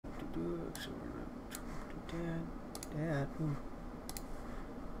Dad. Ooh.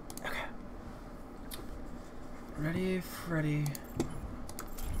 Okay. Ready, Freddy.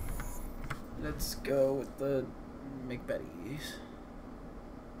 Let's go with the McBetties.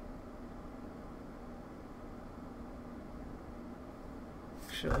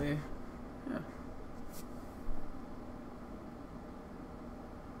 Actually, yeah.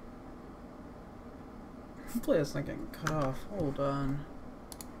 Hopefully it's not getting cut off. Hold on.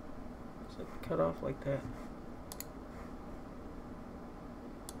 Is it cut off like that?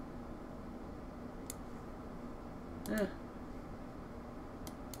 Yeah.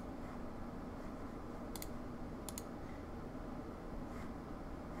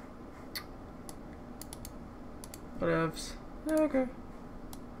 Whatevs. Okay.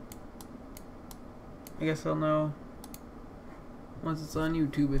 I guess I'll know once it's on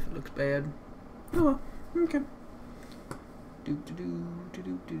YouTube if it looks bad. Oh well. Okay. I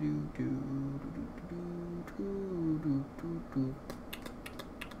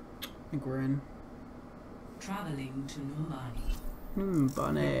think we're in. Traveling to Numbani.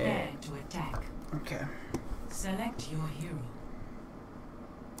 Bunny. Prepare to attack. Okay. Select your hero.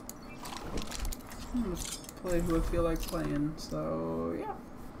 I'm gonna play who I feel like playing, so yeah.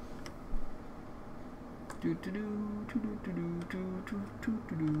 I'm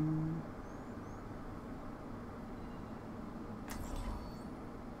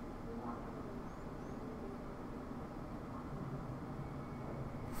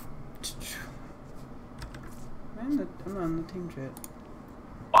not on the team chat.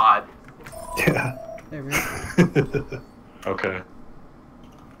 Bot. Yeah. There we go. Okay.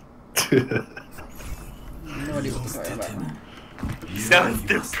 No idea what we're talking about. He sounds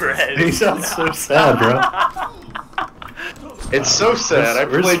depressed. He sounds so sad, bro. It's so sad. I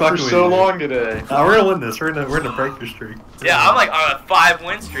We're played for fucking so with you. long today. We're gonna win this. We're in a breaker streak. Yeah, I'm like on a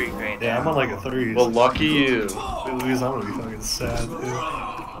 5-win streak right now. Yeah, I'm on like a 3. Well, lucky you. If we lose, I'm gonna be fucking sad, too.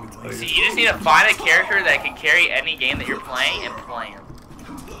 Let me tell See, you. you just need to find a character that can carry any game that you're playing and play him.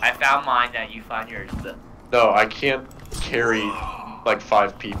 I found mine, now you find yours. No, I can't carry like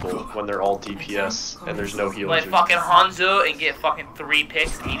 5 people when they're all DPS and there's no healers. Play fucking Hanzo and get fucking 3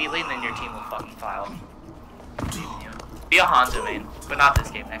 picks immediately, and then your team will fucking file. Be a Hanzo main, but not this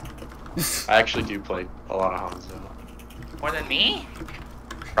game, man. I actually do play a lot of Hanzo. More than me?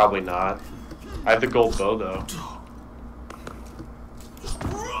 Probably not. I have the gold bow though.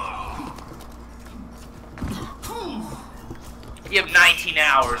 You have 19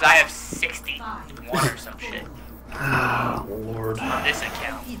 hours, I have 61 or some shit. Oh, Lord. On this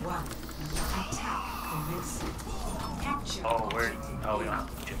account. Oh, we're... Oh, we don't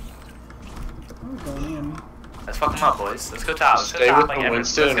have to. I'm going in. Let's fuck them up, boys. Let's go top. Let's go Stay top with like the everybody.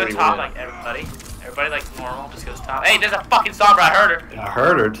 Winston Let's go and we top win. like everybody. Everybody like normal, just goes top. Hey, there's a fucking Sombra, I heard her. I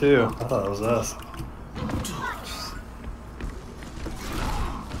heard her, too. I thought it was us.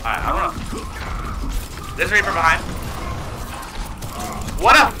 Alright, I'm gonna... There's a Reaper behind.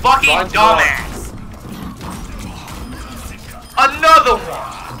 What a fucking dumbass! Another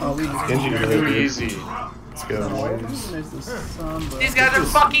one! Oh, we just Genji Too really easy. Let's go, boys. There's the Sombra. These guys are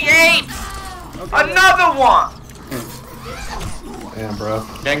fucking apes! Okay. Another one! Damn, bro.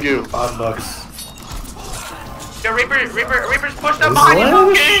 Gengu. $5. Yo, Reaper's pushed up This behind you, is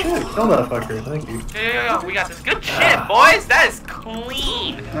monkey! shit. Kill that fucker. Thank you. Yeah, we got this. Good shit, boys! That is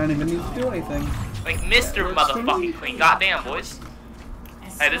clean! I don't even need to do anything. Like Mr. Motherfucking Clean. Goddamn, boys.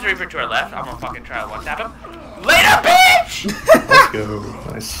 Hey, there's a Reaper to our left. I'm gonna fucking try to one-tap him. Later, bitch! Let's go.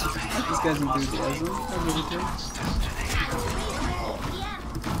 Nice. This guy's enthusiasm. I really do.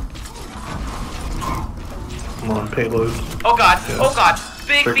 Come on, payload. Oh god, Yeah. oh god.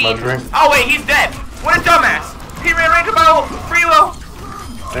 Big Drink my beat. drink. Oh wait, he's dead. What a dumbass. He ran right to my free will.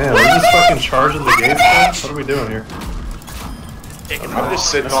 Damn, we're just fucking charging the gates, man? What are we doing here? I'm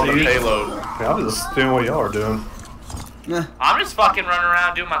just sitting on the payload. Yeah, I'm just doing what y'all are doing. Nah. I'm just fucking running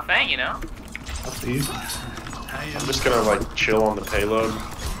around doing my thing, you know? That's easy. I'm just gonna like chill on the payload.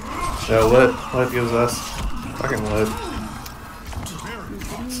 Yeah, lit. Lit gives us. Fucking lit.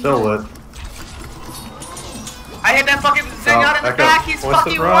 Still lit. I hit that fucking thing out in the back back. up. He's What's the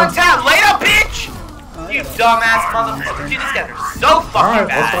fucking run? one tap. Later, bitch! You dumbass motherfucker. Dude, these guys are so fucking Alright,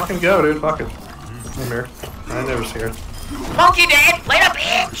 let's bad. fucking go, dude. Fuck it. I'm here. I never scared. Monkey dead. Later,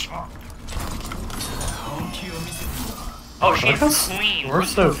 bitch! Oh, she's clean. We're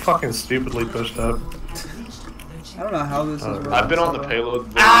so fucking stupidly pushed up. I don't know how this is working. I've been on the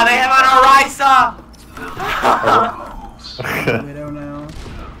payload. Ah, they have an Orisa! We don't know.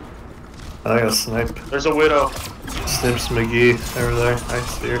 I got a snipe. There's a widow. Snips McGee over there.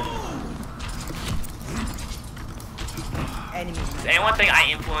 Nice, dude. Does anyone think I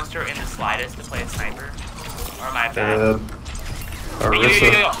influenced her in the slightest to play a sniper? Or am I bad? Yo,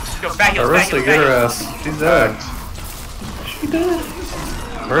 back heals, Arissa, get her ass. She's dead. She dead.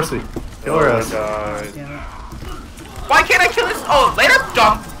 Mercy, kill her ass. Why can't I kill this? Oh, later,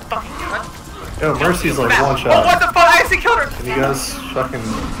 dumb fucking cunt. Yo, Mercy's like one shot. Oh, what the fuck? I actually killed her. Can you guys fucking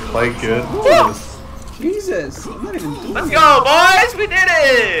play good? Jesus, I'm not even doing Let's go, boys! We did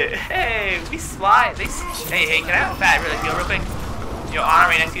it! Hey, we slide. Hey, can I have a fat really feel real quick? Yo, Anna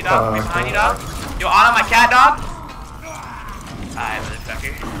right next to you, dog. Right behind you, dog. Yo, Anna, my cat, dog. Alright,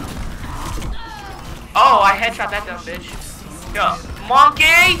 motherfucker. Oh, I headshot that dumb bitch. Yo,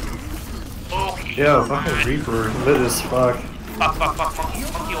 monkey! Oh, Yo, fucking Reaper, lit as fuck. Fuck, monkey,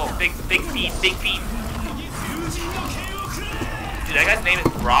 oh, big feet. Dude, that guy's name is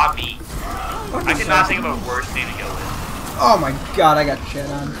Robbie. I could not think of a worse name to go with. Oh my god, I got shit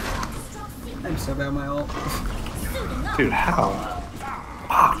on. I'm so bad at my ult. Dude, how?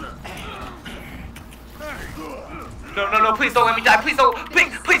 No, please don't let me die. Please don't.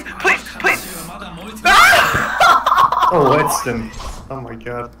 Please. Oh, Winston. Oh my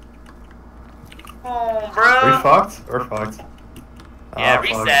god. Oh, Are bro. we fucked? We're fucked. Yeah, Oh, fuck.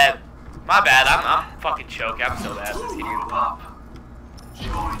 reset. My bad. I'm fucking choking. I'm so bad. Let's get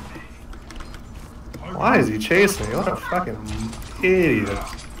Why is he chasing me? What a fucking idiot.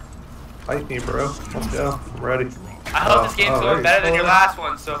 Fight me, bro. Let's go. I'm ready. I hope this game's going better than your last. last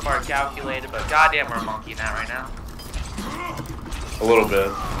one so far calculated, but goddamn, we're monkeying that right now. A little bit.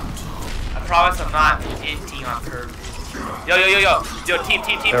 I promise I'm not in-team on purpose. Yo, team.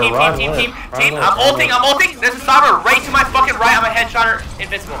 I'm ulting. There's a Sombra right to my fucking right. I'm a headshot her,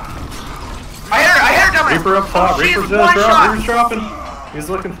 invincible. I hit her, dumbass. Reaper up top. She's Reaper's one dead, shot. Reaper's dropping. He's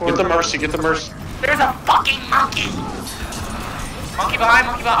looking for Get the it. mercy. There's a fucking monkey. Monkey behind.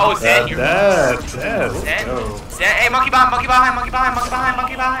 Oh, Zen, you're Dead. Zen. Oh. Hey, monkey behind.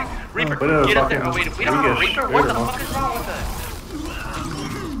 Reaper, Widow get up there. Oh, fucking wait, we don't have a weakish. Reaper? What the Widow. fuck is wrong with us?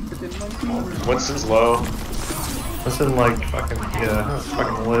 Winston's low. Winston like fucking, yeah, it's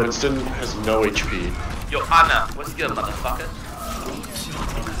fucking lit. Winston has no HP. Yo, Anna, what's good, motherfucker?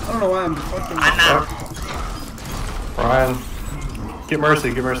 I don't know why I'm fucking. Anna. Ryan, get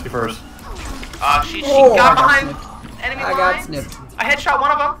Mercy first. She Oh, got I got behind snipped. enemy I line. got snipped. I headshot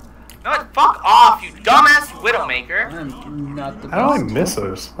one of them. No, fuck off, you dumbass Widowmaker. I'm not the best. How do I miss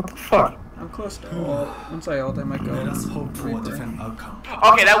those? What the fuck? I'm close to ult. Once I ult, I might go. Let us hope for a Reaper. different outcome.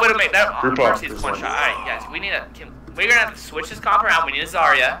 Okay, that Widowmaker, that Group up, Mercy is group one up. shot. Alright, guys, we're gonna have to switch this comp around. We need a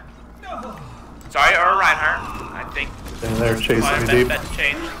Zarya. Zarya or a Reinhardt, I think. And they're chasing Probably me your deep. best bet to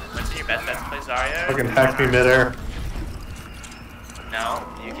change. Let's see your best bet to play Zarya. Fucking hack me midair. No,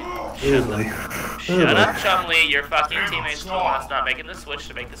 you can. Easily. Shut up, Chumlee. Your fucking teammates told us not making the switch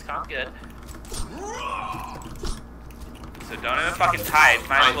to make this comp good. So don't even fucking type.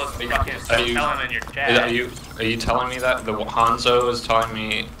 Might as well fucking tell him in your chat. Are you telling me that the Hanzo is telling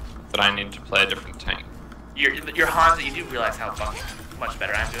me that I need to play a different tank? Your Hanzo, you do realize how fucking much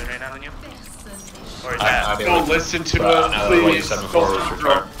better I'm doing right now than you? Or is that? I do. Don't listen to But him, I know that what you please. said before was Don't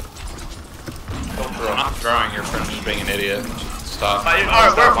retarded. Don't I'm not throwing your friend just being an idiot. Stop.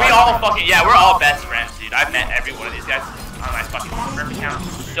 Alright, we all fucking, yeah, we're all best friends, dude. I've met every one of these guys on my fucking friend account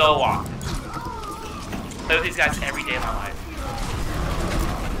so often. Play with these guys every day of my life.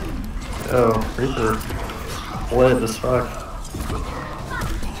 Oh, Reaper. Lit as fuck.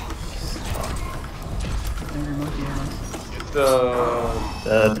 Every monkey has.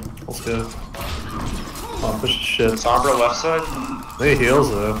 Dead. Let's go. Oh, push the shit. Sombra left side. They heals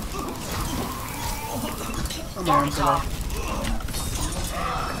though. I'm there, I'm sorry.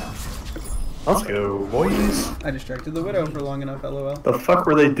 Let's go, boys. I distracted the Widow for long enough, lol. The fuck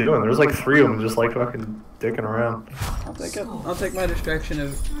were they doing? There's like 3 of them just like fucking dicking around. I'll take it. I'll take my distraction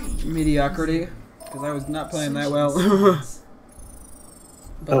of mediocrity, because I was not playing that well. But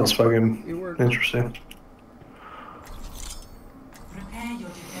That was fucking it worked. interesting. Prepare your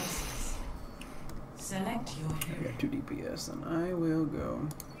defenses. Select your I hero. got 2 DPS, and I will go.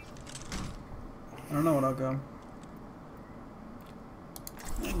 I don't know what I'll go.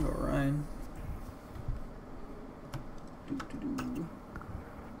 I'll go Ryan. Doo-doo-doo.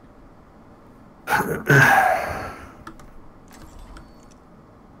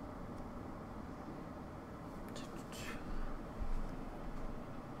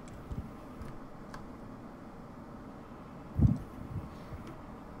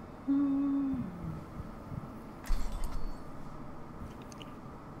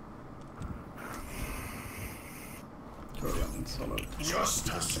 Solo.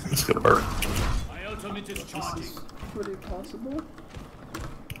 Let's go, Bert. This is pretty possible.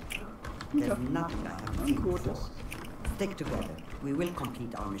 There's nothing I have I'm seen cool with before. this. Stick together. We will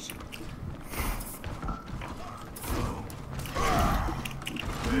complete our mission.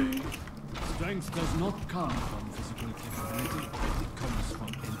 Strength does not come from physical capability, it comes from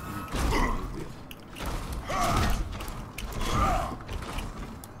infinite will.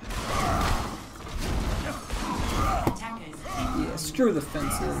 Yeah, screw the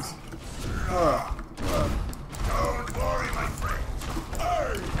fences. Don't worry, my friend. I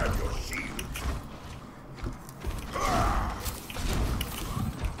have your shield.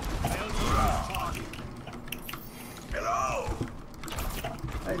 Hello.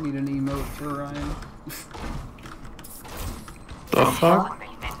 I need an emote for Ryan. The fuck?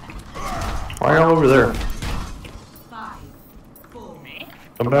 Why y'all over there? 5, 4,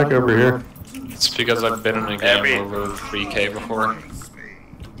 Come back over here. It's because I've been in a game over 3K before.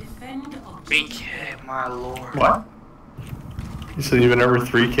 defend objective. 3K, my lord. What? You said you've been over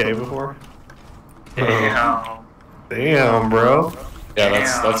 3K before? Damn. Damn, bro. Yeah,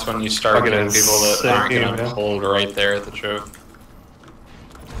 that's when you start Fucking getting people that aren't insane, gonna man. hold right there at the choke.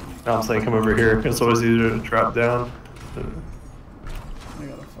 No, I'm saying come over here. It's always easier to drop down. I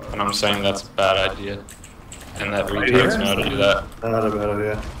gotta fuck. And I'm saying that's a bad idea. And that Right retards here? know how to do that. Not a bad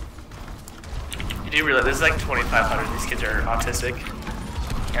idea. You do realize this is like 2,500. These kids are autistic.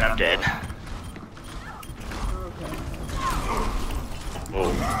 And I'm dead.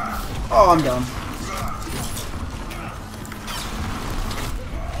 Oh, I'm done.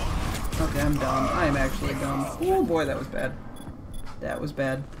 Okay, I'm done. I am actually done. Oh boy, that was bad. That was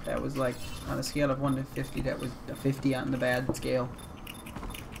bad. That was like, on a scale of 1 to 50, that was a 50 on the bad scale.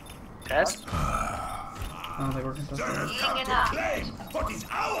 Test? I don't think we're contesting. Come to claim what is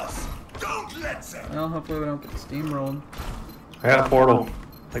ours. Don't let them. Well, hopefully we don't get steamrolled. I got a portal.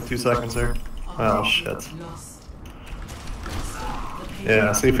 Like 2 seconds here. Oh shit. Lost.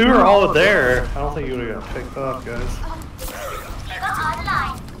 Yeah, see if we were all there, I don't think you would have got picked up, guys.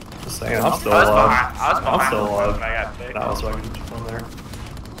 Just saying, I'm still alive. I'm still alive. I got picked. No, so I can jump on there. My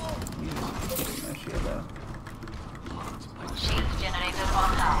shield out. Shield generator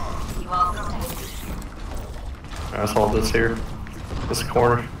online. You are protected. Alright, let's hold this here. This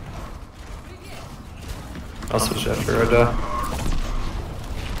corner. I'll switch after I die.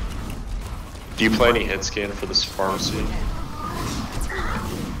 Do you play any hit scan for this pharmacy?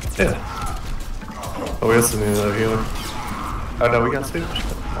 Yeah. Oh, we also need another healer. Oh no, we got two.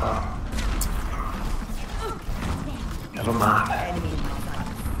 Wow. Never mind.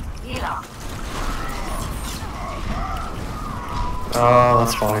 Oh,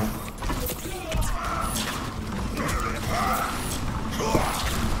 that's fine.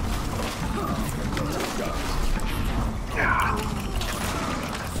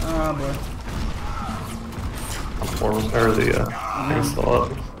 Oh boy. Or the thing's still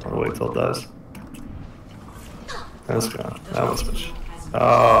up. Or wait till it dies. That's gone. That was switch.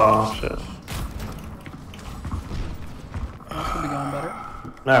 Oh shit. That could be going better.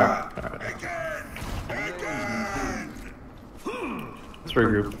 Alright, alright. Let's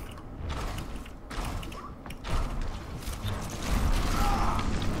regroup.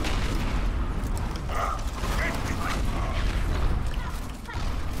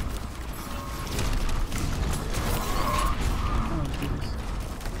 Oh, jeez.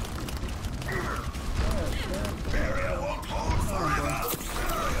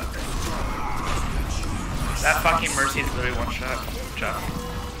 That fucking Mercy is literally one shot. Jump.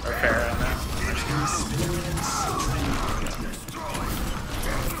 Or Farrah on that.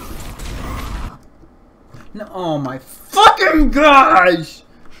 No, oh my fucking gosh!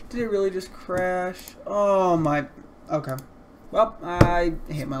 Did it really just crash? Oh my... Okay. Well, I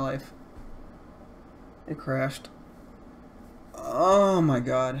hate my life. It crashed. Oh my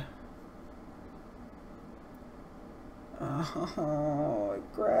god. Oh, it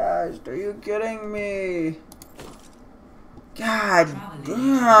crashed. Are you kidding me? God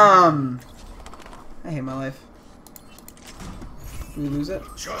damn! I hate my life. Did we lose it?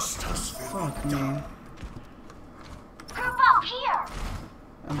 Justice. Fuck me. Group up here.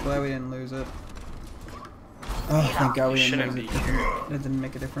 I'm glad we didn't lose it. Oh, thank God we didn't Shouldn't lose be it. here. It didn't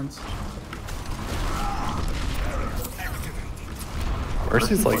make a difference.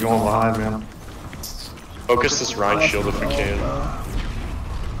 Mercy's like going behind, man. Focus this Rhine shield if we can.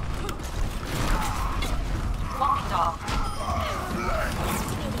 Walking dog.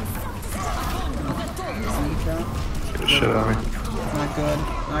 Get the shit out of me. Not good.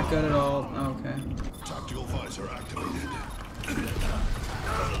 Not good at all. Okay. Tactical visor activated.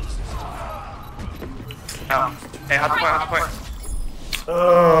 Oh. Hey, hot point, hot point.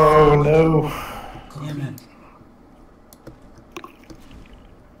 Oh no. Damn it.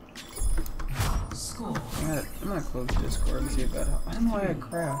 Score. I'm gonna close Discord and see if that helps. I don't know why I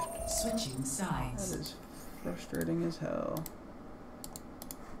crashed. Switching That sides. is frustrating as hell.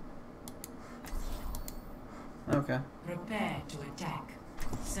 Okay. Prepare to attack.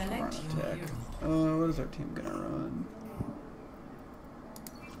 Select Run your attack. hero. What is our team gonna run?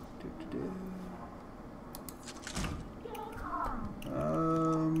 Do-do-do.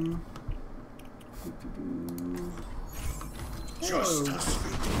 Do-do-do. Justice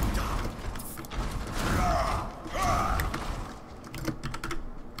will be done.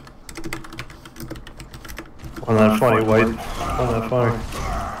 Wasn't that funny, White? Wasn't that funny?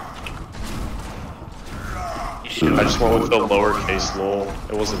 I just went with the lowercase lol.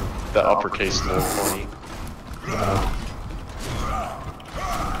 It wasn't the uppercase lol funny.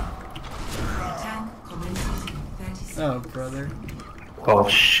 Attack commences in 30 seconds. Oh, brother. Oh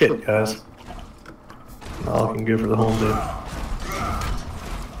shit, guys. Not looking good for the home team.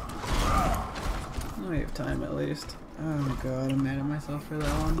 We have time at least. Oh god, I'm mad at myself for that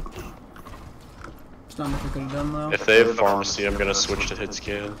one. There's not much I could have done though. If they have pharmacy, I'm gonna switch to hit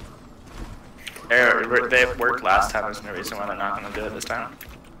scan. They worked last time. There's no reason why they're not going to do it this time.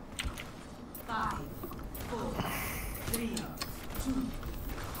 5, 4, 3, 2,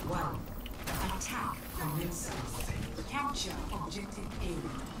 1. Attack commences. Capture objective A.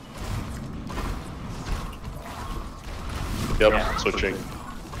 Yep, Yeah. switching.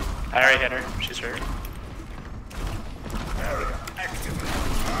 I already hit her. She's hurt.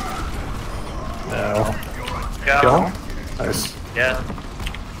 No. Go. Kill him? Nice. Yeah.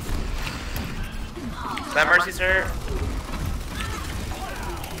 That Mercy's hurt.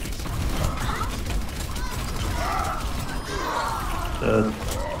 Dead.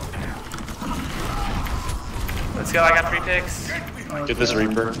 Let's go. I got 3 picks. Get this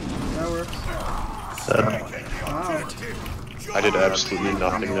Reaper. That works. Dead. Wow. I did absolutely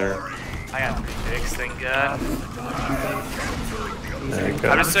nothing there. I got 3 picks. Thank God. Yeah, you I'm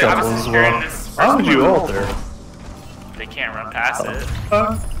got just a couple as securing well. this. How would you ult there? They can't run past it.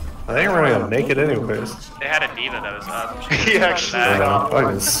 I think we're gonna make it anyways. They had a diva that was up. He actually Yeah,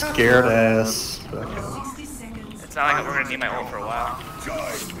 fucking scared ass. Fucking, 60 seconds. It's not like we're gonna need my ult for a while.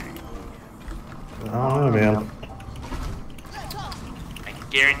 I don't know, man. I can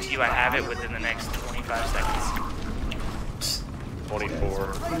guarantee you I have it within the next 25 seconds.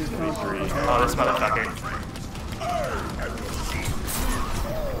 24, 23. Oh, this motherfucker.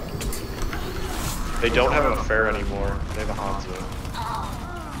 They don't have a fair anymore. They have a Hanzo.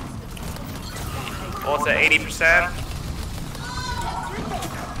 Ult's at 80%.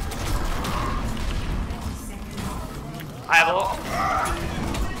 I have ult.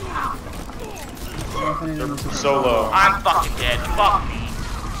 They're so low. I'm fucking dead. Fuck me.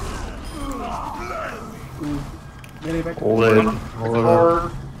 Getting back to Hold it. Hold it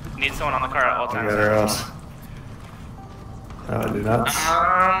up. Need someone on the card at all I times. got her else. No, I do not.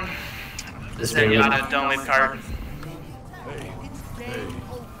 This may be- Zenyatta, don't leave card.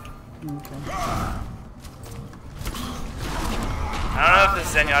 I don't know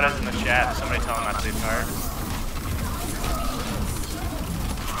if the Zenyatta's in the chat. Somebody tell him not to leave card.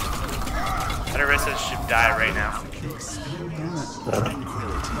 Arissa should die right now.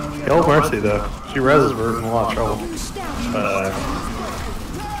 Kill Mercy though. She reses, we're in a lot of trouble.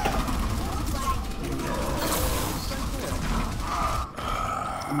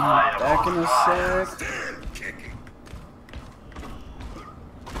 back in a sec.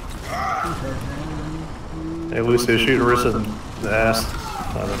 Hey Lucy, shoot Arissa in the ass.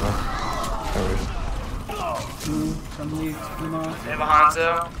 I don't know. Some leads come off. They have a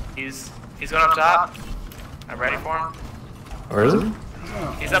Hanzo. He's going up top. I'm ready for him. Where is he?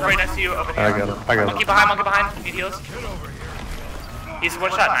 He's up right next to you over here. I got him. I got Monkey him. behind, monkey behind. Need heals. He's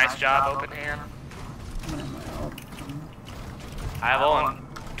one shot. Nice job, open hand. I have ult in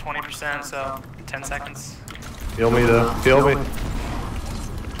 20%, so 10 seconds. Heal me though. Heal me.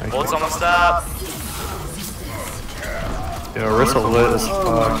 Thank you. Ult's almost up. Yeah, Arissa lit as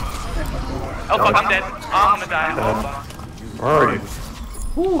fuck. Oh fuck, I'm dead. Oh, I'm gonna die. Oh fuck. Where are you?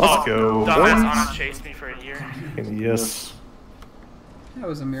 Let's go. Dumbass boys. Ana chased me for a year. Yes. That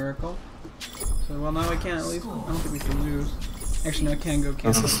was a miracle. So, well, now I can't at least. I don't think we can lose. Actually, no, I can go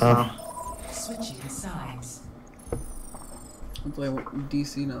That's the cancel. sun. Switching sides. Hopefully, I won't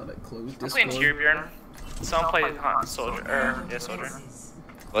DC now that I closed I'm playing Discord. Tyrbjorn. Someone play Soldier. Yeah, Soldier.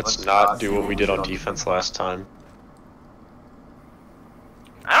 Let's not do what we did on defense last time.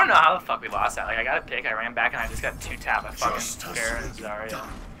 I don't know how the fuck we lost that. Like, I got a pick, I ran back, and I just got 2-tapped by fucking Farah and Zarya.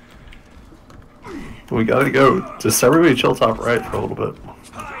 We gotta go. Just everybody chill top right for a little bit.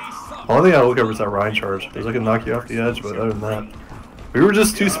 The only thing I look over is that Rhine charge. Because I can knock you off the edge, but other than that. We were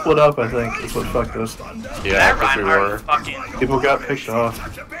just too split up, I think. That's what fucked us. Yeah, I That think we Reinhardt were. fucking... People got picked off.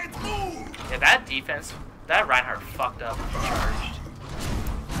 Yeah, that defense, that Reinhardt fucked up and charged.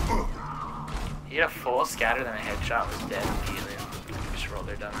 He had a full scatter, then a headshot was dead immediately. Just rolled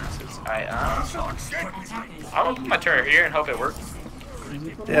their dumbasses. Alright, I'm gonna put my turret here and hope it works.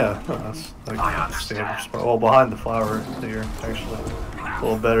 Yeah, that's like standard spot. Well, behind the flower here, actually. A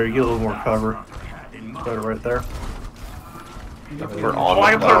little better. You get a little more cover. Better right there. We're Oh, on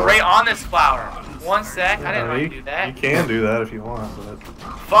I the can put it flower. right on this flower. 1 sec, I didn't know you you, could do that. you can do that if you want, but...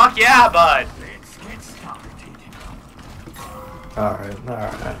 Fuck yeah, bud! Alright.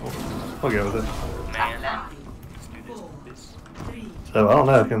 We'll go with it. Man. So, I don't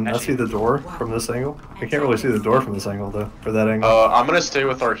know, can I see the door from this angle? I can't really see the door from this angle, though, for that angle. I'm gonna stay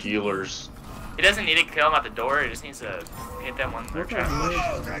with our healers. He doesn't need to kill him at the door, he just needs to hit them when they're trying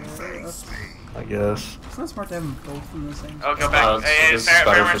to push. I guess. It's not smart to have them both in the same. Oh, go back. Hey, this is fair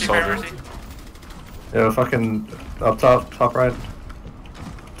better for mercy, fair soldier. mercy. Yeah, fucking up top right.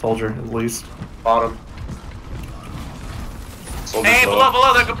 Soldier, at least. Bottom. Soldier's Hey, low.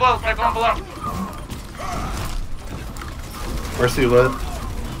 below, they're going below. Mercy lit.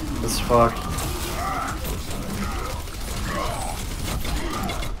 This fuck.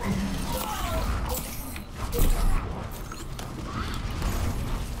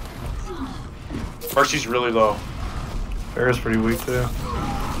 Mercy's really low. Farrah's pretty weak too.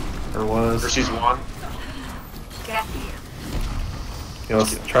 Or was. Mercy's 1. You know,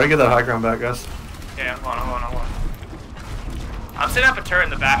 let's try to get that high ground back, guys. Yeah, hold on. I'm setting up a turret in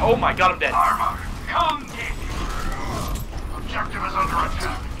the back. Oh my god, I'm dead. Come get objective is under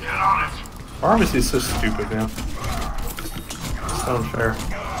attack. Get on it. Pharmacy is so stupid, man. It's not unfair.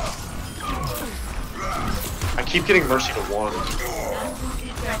 I keep getting Mercy to 1.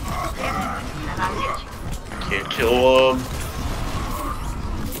 Can't kill him.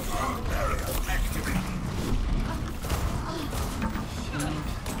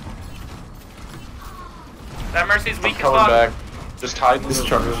 That Mercy's I'm weak as coming fuck. back. Just hide. He's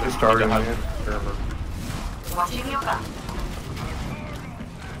targeting it. Watching your back.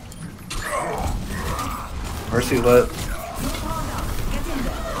 Mercy lit.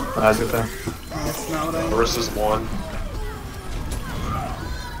 Nice, good thing. That's not what I. Marissa's 1.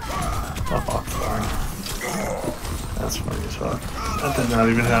 Oh, fuck, sorry. That's funny as fuck. That did not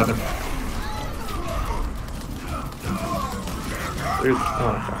even happen. Dude,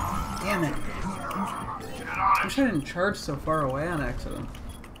 oh, Damn it. I wish I didn't charge so far away on accident.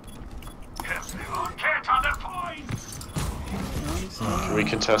 Get on the point. Can we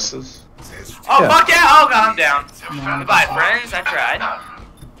contest this? Oh, Yeah. fuck yeah! Oh god, I'm down. Goodbye, friends. I tried.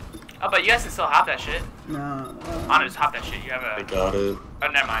 Oh, but you guys can still hop that shit. No. Honor, just hop that shit. You have I a... got it. Oh,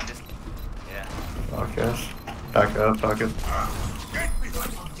 never mind. Just... Yeah. fuck yes. Back up, fuck it.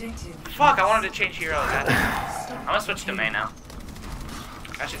 Fuck, I wanted to change hero. I'm gonna switch to main now.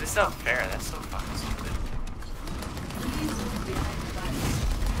 Actually, this is so fair. That's so fucking stupid.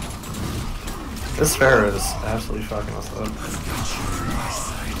 This Farrah is absolutely fucking us up.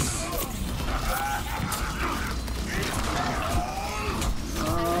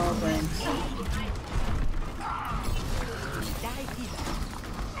 Oh, thanks.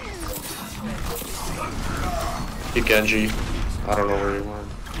 Get Genji. I don't know where he went.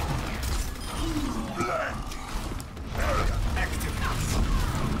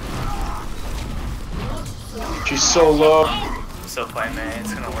 She's so low. I'm still playing main.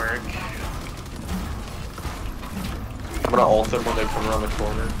 It's gonna work. I'm gonna ult them when they come around the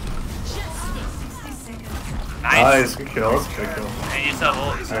corner. Nice. Nice, good kill. That's a good kill. And you still have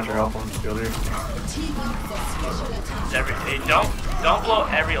ult. You still After have help on the field here. ult. Hey, don't blow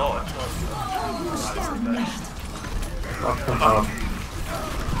every ult until it's Fuck him up.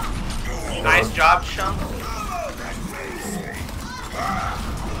 nice job, Chunk.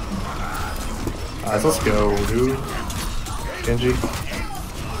 Alright, let's go, dude. Genji.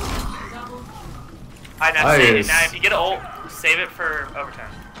 Alright, now, Nice. now if you get an ult, save it for overtime.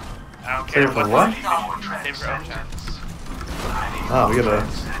 I don't care Save it for what? Save it for overtime. Oh,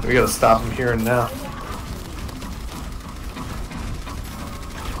 we gotta stop him here and now.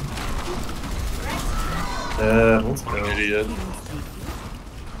 Let's go. Idiot.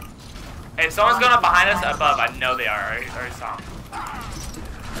 Hey, if someone's going up behind us above, I know they are. I already saw him.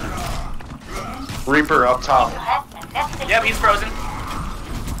 Reaper up top. Yep, he's frozen.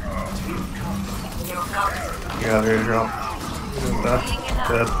 Get out of here, drop.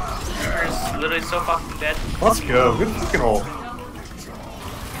 Dead. Reaper's literally so fucking dead. Let's go. Good fucking ult.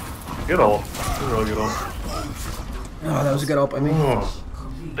 Good ult. Good, really good ult. Oh, that was a good ult by me. Oh.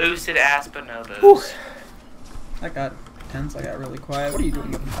 Boosted ass, but no boost. Whew. That got tense. I got really quiet. What are you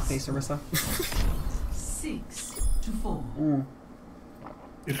doing? Hey, Sarissa. 6-4. Mm.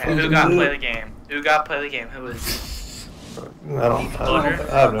 You And who fucking got did play it. the game? Who got play the game? Who is it? I don't. Soldier?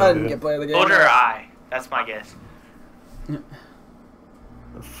 I have no I didn't idea. get play of the game. Soldier or I? That's my guess. The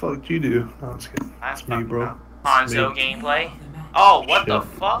fuck you do? No, I'm just kidding. That's It's me, bro. Hanzo Me. gameplay. Oh, what the Shit.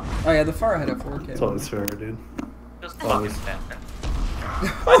 fuck? Oh yeah, the far ahead at 4K. That's always fair, dude. Just Always. fucking stepping.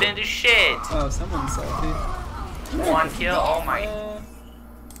 I didn't do shit. Oh, someone's salty. One kill. Oh my.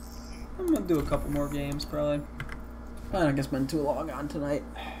 I'm gonna do a couple more games probably. I'm not gonna spend too long on tonight.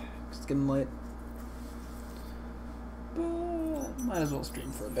 It's getting late. But might as well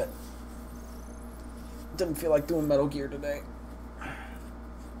stream for a bit. Didn't feel like doing Metal Gear today.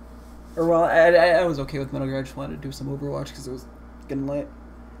 Or well, I was okay with Metal Gear. I just wanted to do some Overwatch because it was getting late.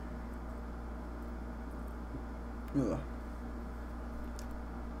 Ugh.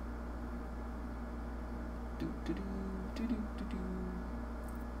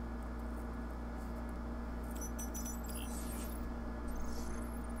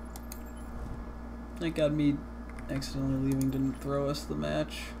 Thank God me accidentally leaving didn't throw us the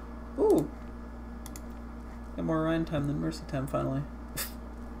match. Ooh! Got more Ryan time than Mercy time finally.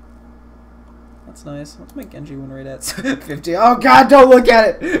 That's nice. What's my Genji win rate at? 50. Oh god, don't look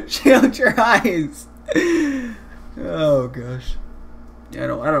at it! Shield your eyes! Oh gosh. Yeah, I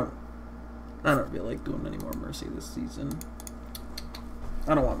don't feel like doing any more Mercy this season.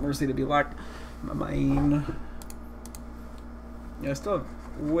 I don't want Mercy to be like my main. Yeah, I still have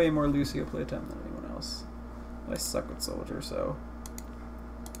way more Lucio playtime than anyone else. I suck with Soldier, so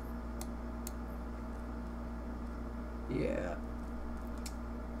yeah.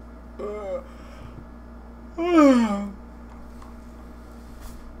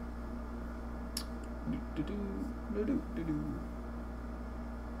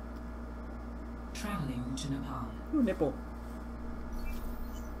 Traveling to Nepal. Ooh, nipple.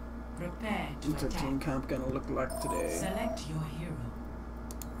 Prepare to What's our team attack. comp gonna look like today? Select your hero.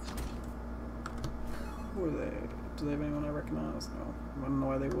 Who are they? Do they have anyone I recognize? No. I don't know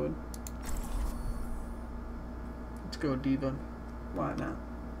why they would. Let's go Diva. Why not?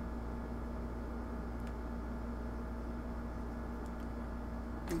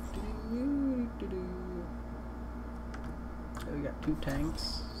 So we got 2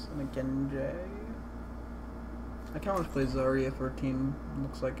 tanks and a Genji. I kind of want to play Zarya for a team.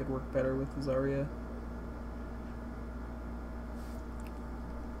 Looks like it'd work better with Zarya.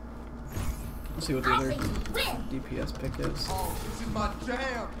 Let's see what the other DPS pick is. Oh, this is my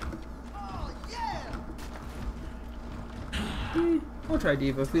jam. Oh, yeah. I'll try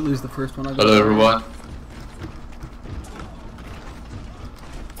Diva. If we lose the first one, I'll go. Hello everyone.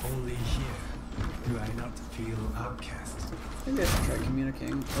 Only here do I not feel outcast. Maybe I should try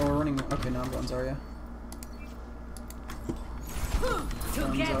communicating. Oh, we're running. Okay, now I'm going Zarya.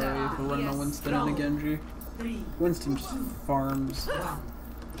 Going Zarya for running a Winston and a Genji. Winston just farms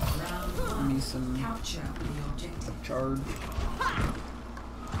me some Capture the objective. charge.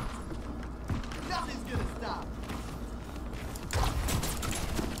 Nothing's gonna stop.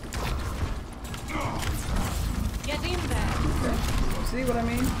 Get in there. Okay. See what I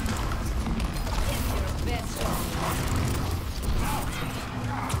mean?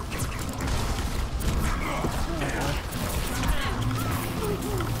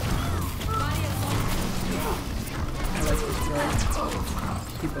 I like this charge.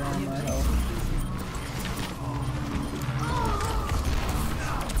 Keep it on my health.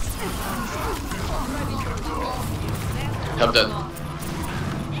 I'm dead.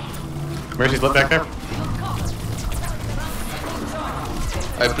 Mercy's left back there.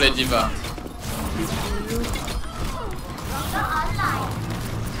 I play Diva.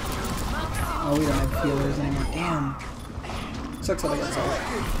 Oh, we don't have healers anymore. Damn. Sucks that I got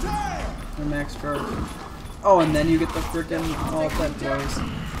salt. And max charge. Oh, and then you get the frickin' all that does.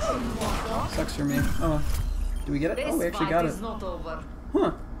 Sucks for me. Oh. Do we get it? Oh, we actually got it. Huh.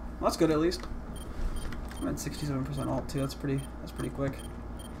 Well, that's good at least. I'm at 67% ult too. That's pretty quick.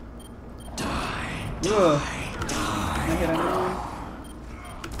 Ugh. Can I hit anyone?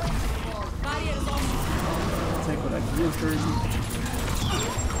 I'll take what I can do first.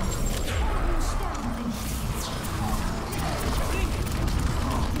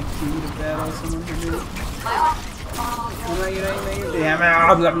 You need to battle someone for me. Damn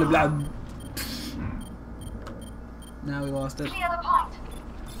it! Blah, blah, blah. Now we lost it.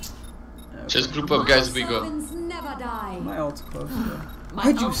 Just group up, guys. We go. Never die. My ult's close though.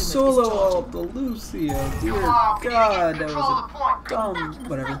 Why'd you solo ult the Lucio? Dear God, that was a dumb.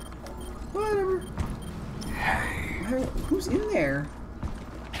 Whatever. Whatever. Who's in there?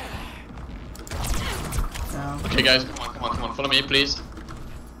 Oh. Okay, guys, come on. Follow me, please.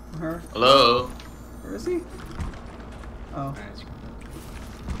 Her? Hello. Where is he? Oh.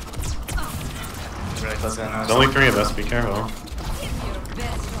 really close to that. There's only 3 of us, be careful.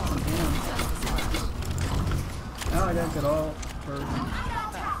 Now I gotta get all hurt.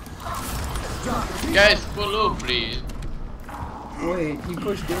 Guys, follow, please. Wait, you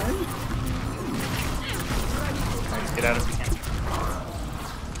pushed in? Let's get out if we can.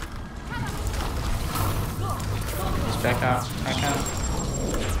 Just back out. Back out.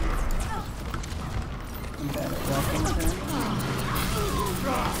 I'm bad at walking thing.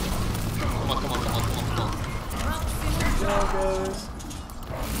 Come on, come on, come on, come on, come on. Go, guys.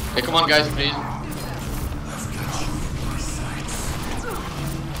 Hey, come on, guys, please.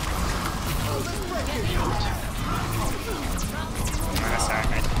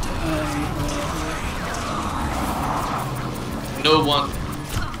 No one.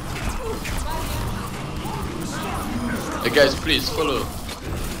 Hey guys, please follow.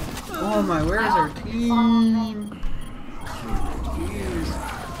 Oh my, where is our team? Jeez.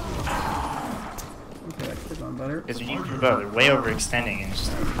 Okay, that could have gone better. Because you are way overextending and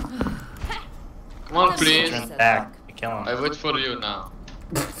just Come on, please. turn back. You kill him. I wait for you now.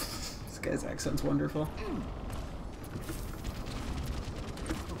 This guy's accent's wonderful.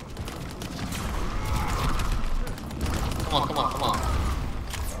 Come on, come on, come on.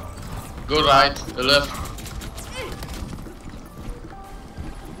 Go right, left.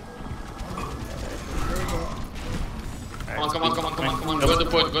 Come on, come on, come on, come on, come on. Go to the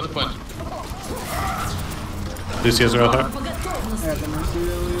point, go to the point. Lucia's right there. I got the mercy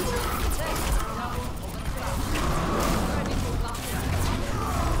release.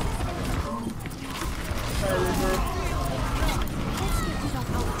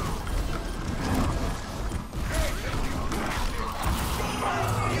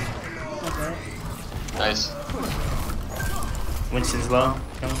 Okay. Nice. Winston's low.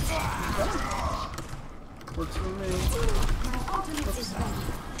 Kill him. Works for me.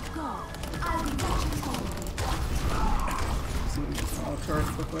 I'll charge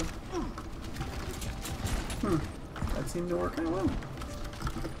quickly. That seemed to work kind of well.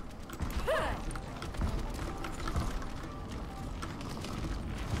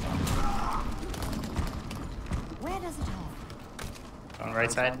 Where does it all? On the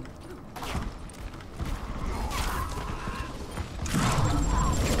right side.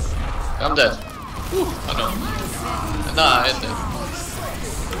 I'm dead. Ooh, oh no. Nah, I'm dead.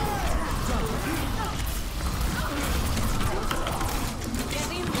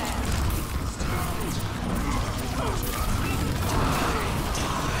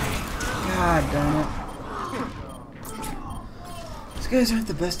 God damn it. These guys aren't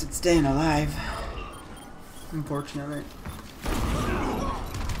the best at staying alive. Unfortunately.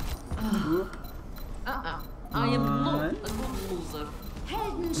 I am not a loser.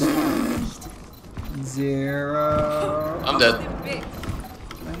 0. I'm dead. Can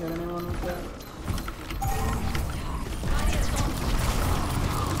I hit anyone with that?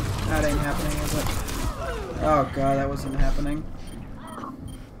 That ain't happening, is it? Oh god, that wasn't happening.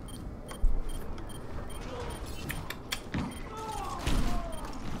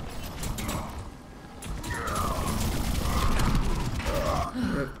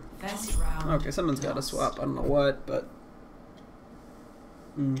 Okay, someone's got to swap. I don't know what, but...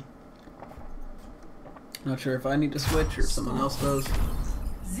 Not sure if I need to switch or if someone else does.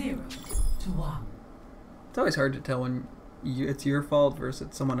 0 to 1. It's always hard to tell when it's your fault versus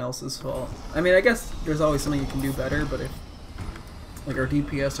it's someone else's fault. I mean, I guess there's always something you can do better, but if like our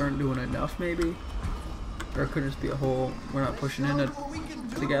DPS aren't doing enough, maybe, or it could just be a whole we're not pushing in it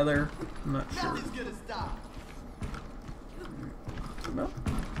together. I'm not sure. No.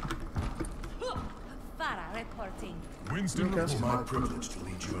 Farah reporting. Winston, it's my privilege to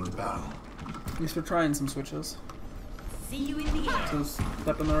lead you into battle. At least we're trying some switches. See you in the air. So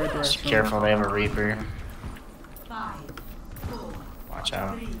step in the right Just direction. careful, they have a Reaper. 5, 4, Watch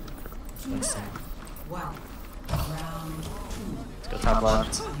out. 3, Winston. 1. Round 2. Let's go top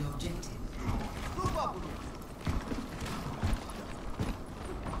left. The objective.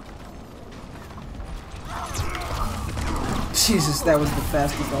 Jesus, that was the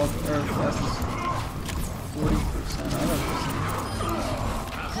fastest or fastest 40% I've ever seen.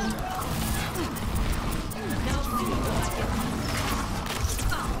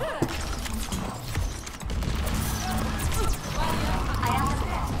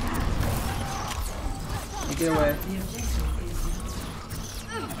 Get away.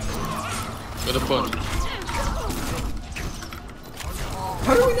 Go to the point.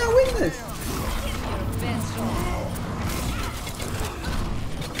 How do we not win this?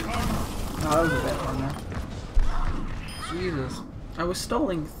 Oh, that was a bad one there. Jesus. I was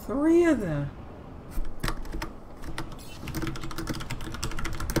stalling 3 of them.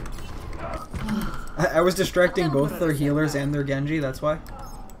 I was distracting both their healers and their Genji, that's why.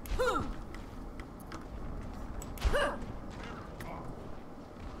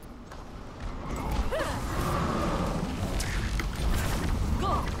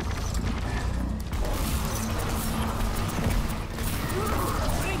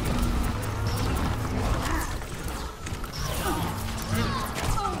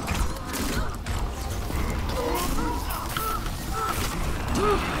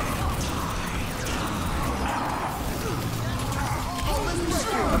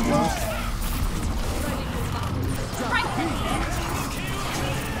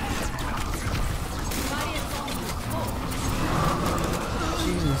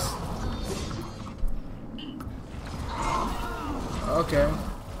 Jesus. Okay.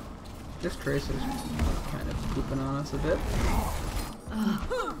 This Tracer's kind of pooping on us a bit.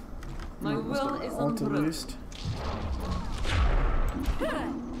 My will is All to least. Move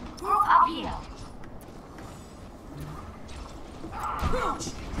up here.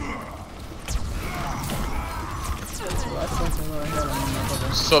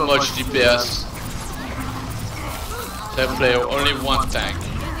 So much DPS. They play only one tank.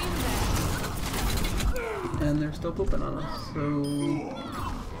 And they're still pooping on us, so...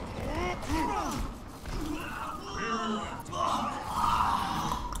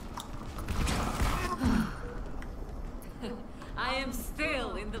 I am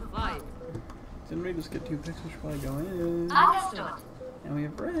still in the fight. Didn't we just get 2 picks? We should probably go in. Understood. And we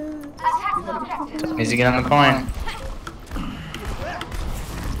have red. Attack the objective. Easy get on the point.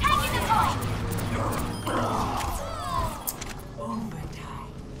 Taking the point.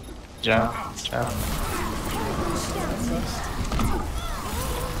 Job.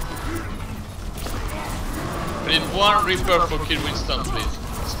 We need one Reaper for kill Winston, please.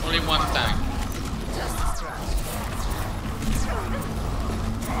 It's only one tank.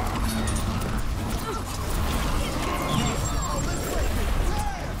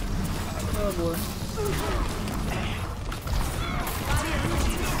 Oh boy.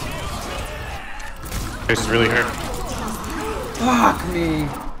 This is really hurt. Fuck me.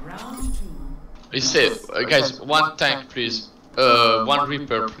 I said, guys, one tank, please. One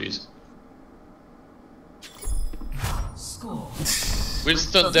Reaper, please.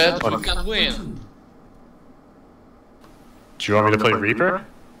 Winston dead, we can win. Do you want me to play Reaper?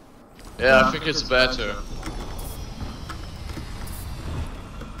 Yeah, I think it's better.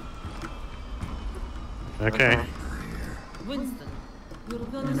 Okay. Winston, your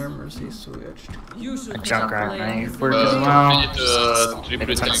will And is our Mercy switched. You should A Junkrat play. might work as well. We need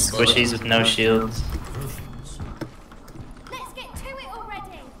Maybe triple some tank. squishies with no shields. Let's get to it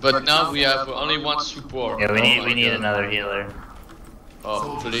already. But now we have only one support. Yeah, Oh my we need God. another healer.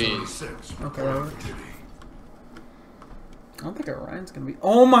 Oh, please. Okay. I don't think Orion's gonna be.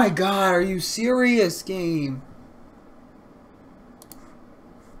 Oh my god, are you serious, game?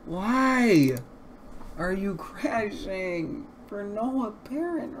 Why are you crashing for no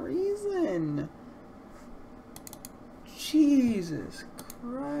apparent reason? Jesus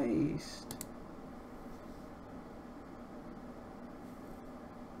Christ.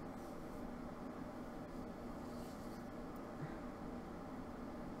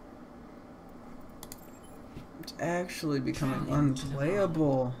 It's actually becoming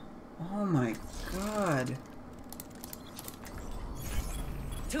unplayable. Oh my god.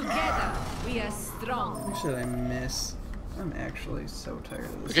 Together, we are strong. What should I miss? I'm actually so tired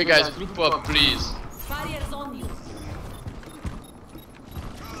of this. Okay, guys, group up, please. Barriers on you.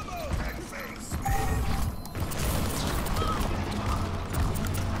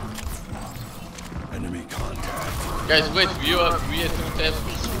 Enemy contact. Guys, wait, we don't have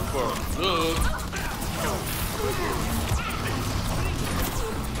full support. Look.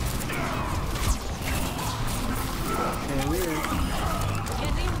 Okay, weird.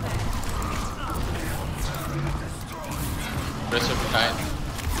 Get in there. Pressure behind.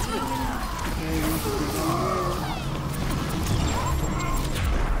 Okay, we should be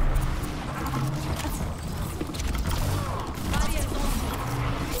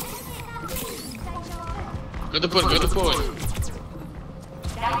going here. Go to point, go to point.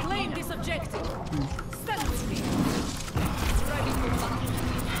 Claim this objective. Stand with me. Ready for battle.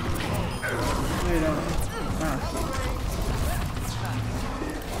 Wait, ah.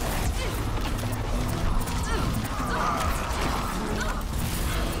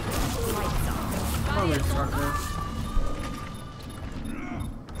 Motherfucker.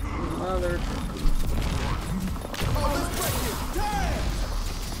 Mother.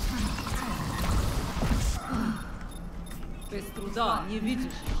 Без труда не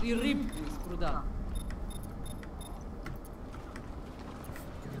видишь и рыбку из пруда.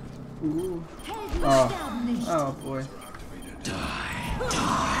 Ooh. Oh boy.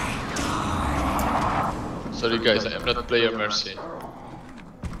 Sorry guys, I am not player Mercy.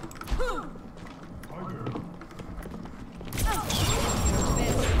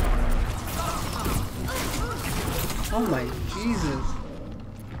 Oh my Jesus.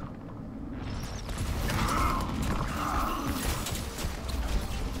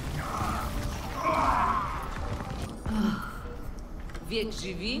 Век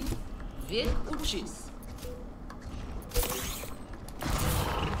живи, век учись.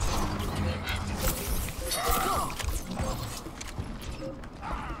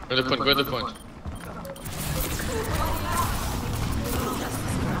 Go to the point, go to the point.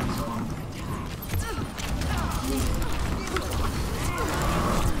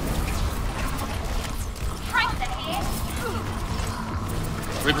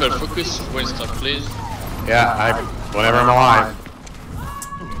 Reaper, focus, Winston, please. Yeah, whenever I'm alive.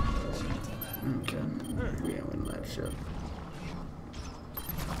 Okay. Yeah, win that shit.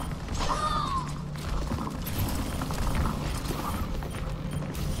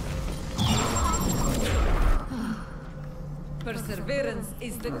 Perseverance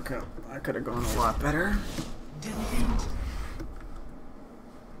is the Okay, I could have gone a lot better.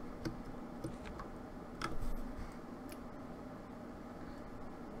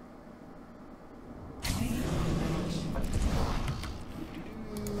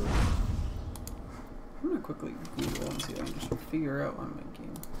 I'm gonna quickly Google and see if I can just figure out on my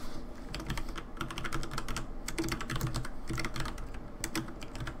game.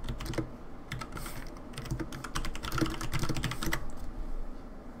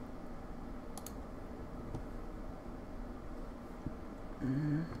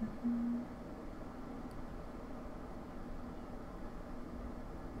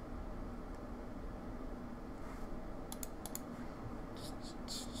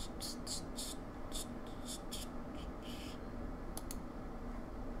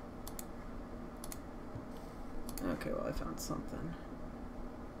 Okay, well I found something.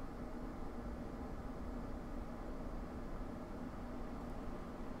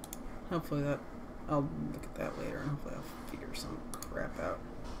 Hopefully I'll look at that later and hopefully I'll figure some crap out.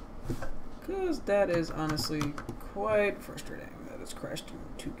 Because that is honestly quite frustrating that it's crashed in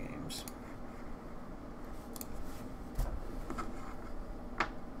 2 games.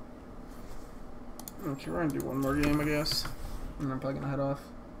 Okay, we're gonna do one more game, I guess. And I'm probably gonna head off.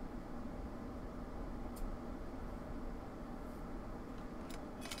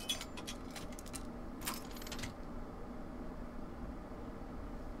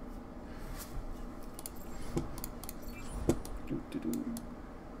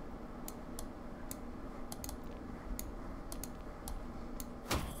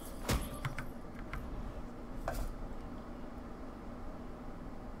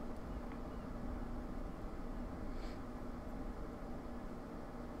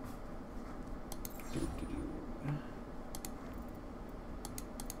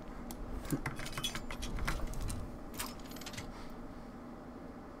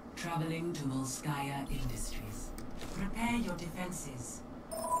 Traveling to Volskaya Industries. Prepare your defenses.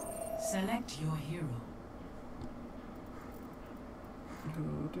 Select your hero.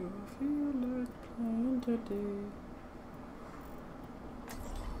 Who do I feel like playing today?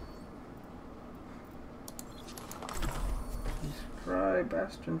 Let's try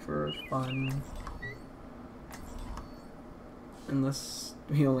Bastion for fun. Unless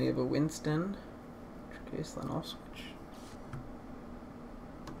we only have a Winston. In which case, then I'll switch.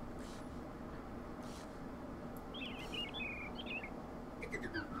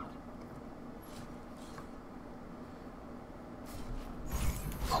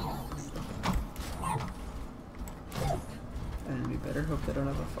 And we better hope they don't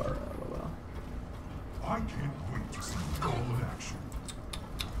have a far LOL. I can't wait to see all in action.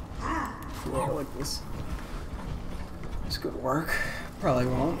 Yeah, I like this. This could work. Probably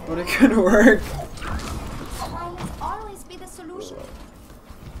won't, but it could work. Will always be the solution.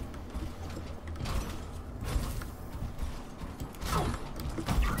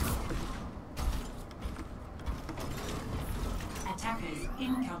 Attackers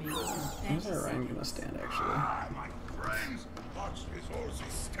incoming. Where's our Ryan gonna stand actually? My friends, watch his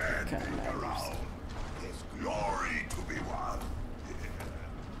horses standing around. There's glory to be won.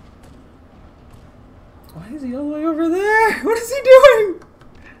 Why is he all the way over there? What is he doing?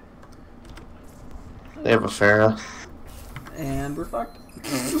 They have a Pharah. And we're fucked.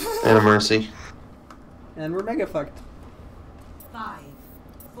 And a Mercy. And we're mega fucked. 5,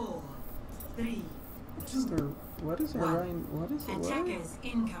 4, 3. What is our Ryan? What is it? What? Attackers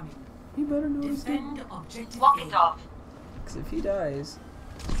incoming. He better know what he's doing. Defend objective Walk A. it off. Because if he dies,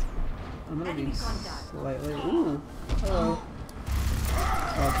 I'm gonna be slightly. Ooh. Hello.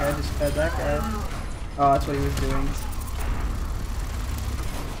 Okay, I just fed that guy. Oh, that's what he was doing.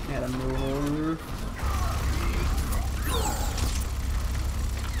 He had to move over.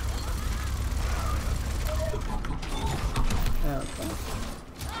 Okay.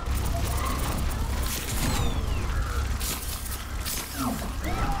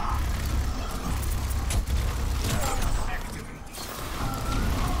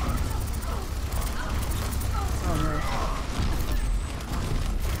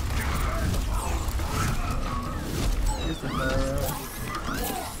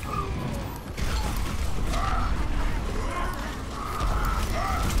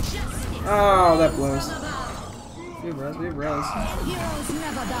 Oh, that blows. We have res, we have res. Heroes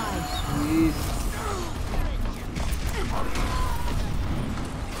never die. Sweet.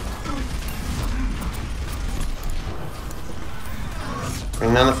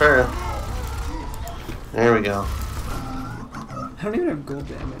 Bring down the Pharaoh. There we go. I don't even have gold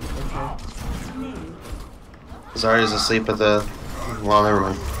damage. Okay. Zarya's asleep at the... Well, never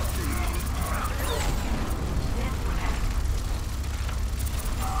mind.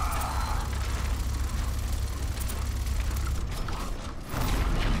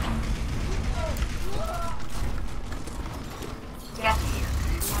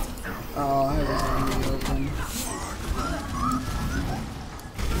 Oh, I was on the open.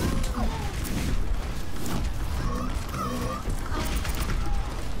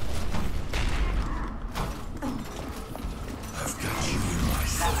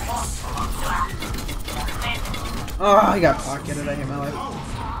 Oh, I got pocketed. I hate my life.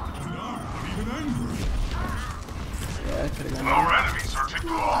 Yeah, I could have gone. Our enemies are taking.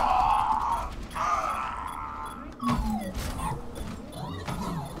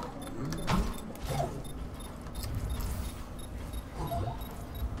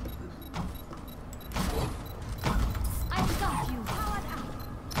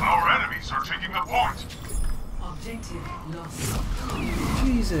 Our enemies are taking the point. Objective lost.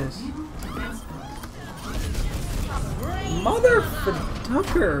 Jesus. Mother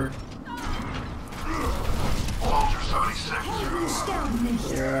Ducker.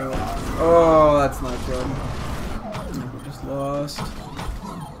 Yeah. Oh, that's not good. We just lost.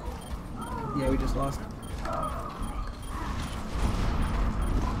 Yeah, we just lost.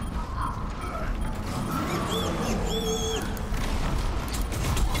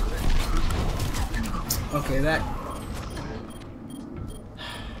 Okay, that.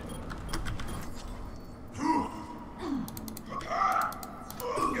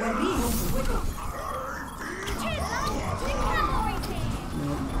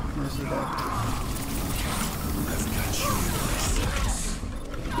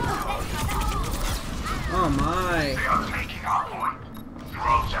 Oh my!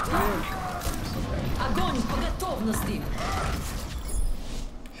 Огонь по готовности.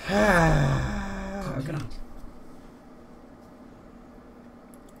 Okay.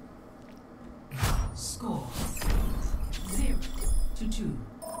 Score 0-2.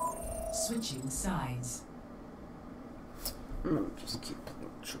 Switching sides. Just keep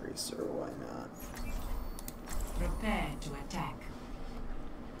playing Tracer, why not? Prepare to attack.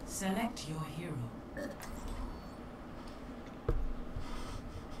 Select your hero.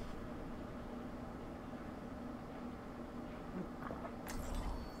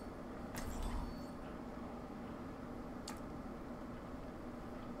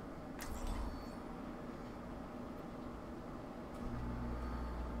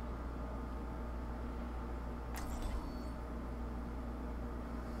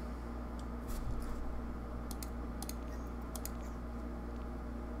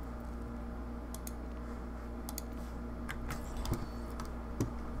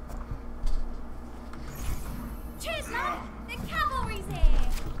 The cavalry's here!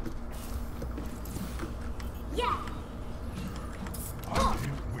 Yeah! I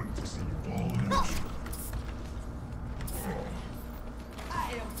can't wait to see you all in action. I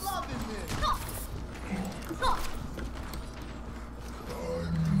am loving this!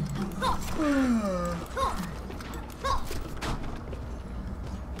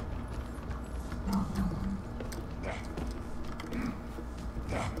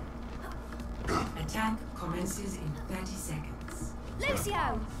 Attack commences in 30 seconds.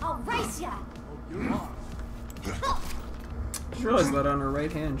 Lucio! I'll race ya! I just realized that on her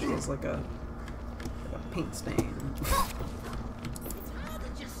right hand she has like a paint stain. It's hard to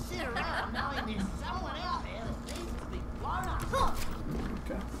just sit around knowing there's someone out there that needs to be blown up.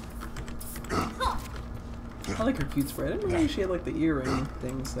 Okay. I like her cute spray. I didn't realize she had like the earring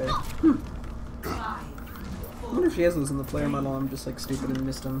things there. 5, 4, wonder if she has those in the player model. I'm just like stupid and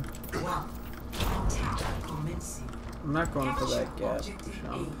missed them. I'm not going for that gap.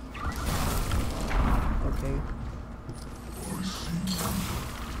 Okay.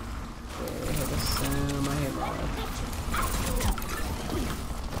 I hit a Sam. I hit my life.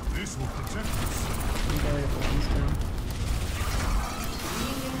 This will protect us.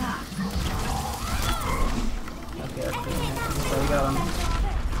 Okay, that's good. So we got him.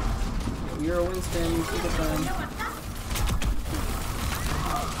 You're a Winston, you keep it done.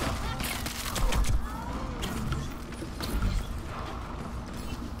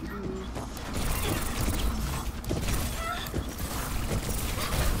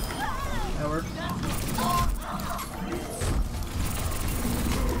 That worked.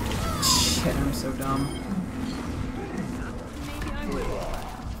 Shit, I'm so dumb.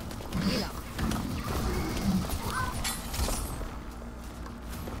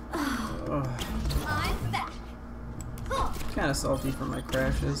 Kind of salty for my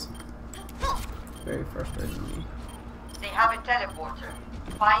crashes. Very frustrating me. They have a teleporter.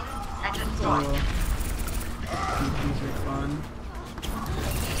 Find and destroy. Cool. PPs are fun.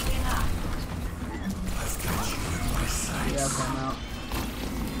 Yeah, I'm out.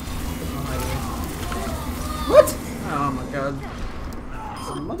 What? Oh my god.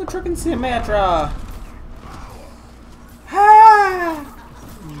 Some mother trucking Symmetra! Ah!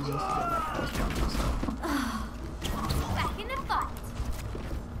 Back in the fight.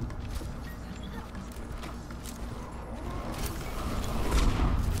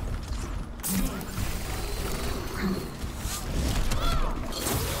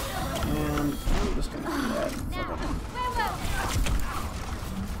 And I'm just gonna do that.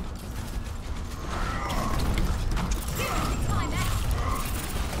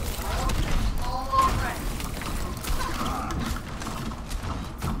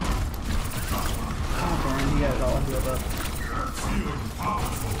 You got it all healed up.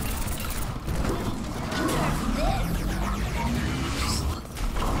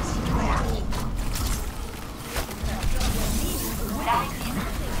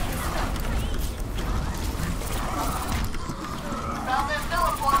 Found their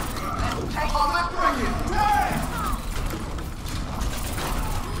teleport. Let's take a look at it.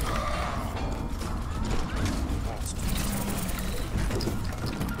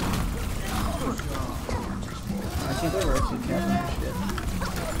 I can't believe we're actually casting this shit.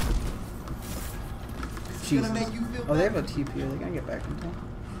 Jesus. Oh, they have a TP. Are they gonna get back in time?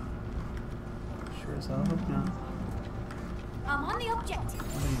 Sure as hell hope not. I'm on the objective.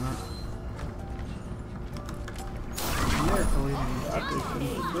 Probably not. Never believe in the update in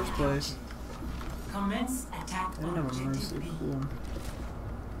the first place. Commence attack I didn't know what was so cool.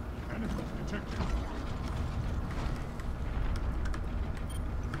 I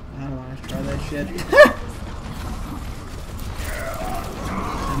don't want to try that shit.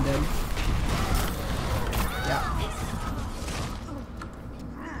 I'm dead. Yeah.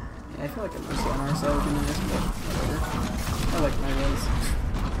 Yeah, I feel like I'm just on our side doing this, but whatever. I like my res.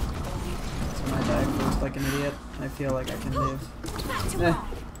 So when I die first like an idiot, I feel like I can live. Eh.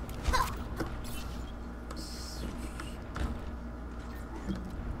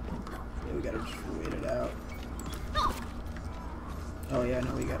 Yeah, we gotta just wait it out. Oh yeah,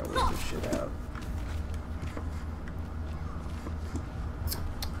 no, we gotta wait this shit out.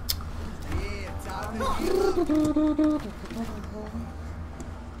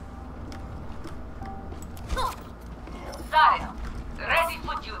 Started. Ready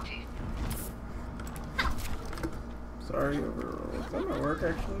for duty. Sorry, overall. That might work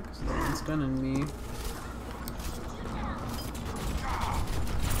actually, because the Winston and me.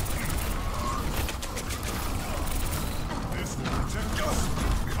 This will protect us.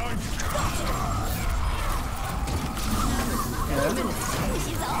 Behind you. Yeah,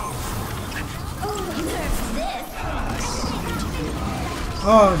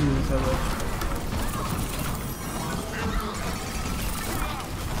 oh, Jesus, I wish.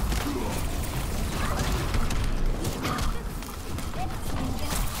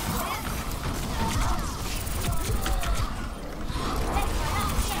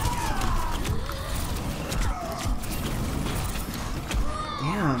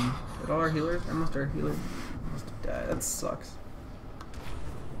 Damn. Did all our healers? Almost our healer must have died. That sucks.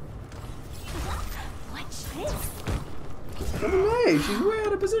 Watch this. Kill the May! She's way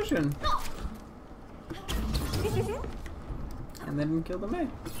out of position! And they didn't kill the May.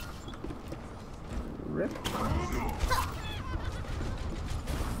 Rip. Oh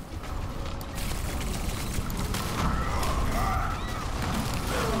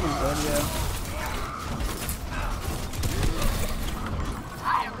my god, yeah.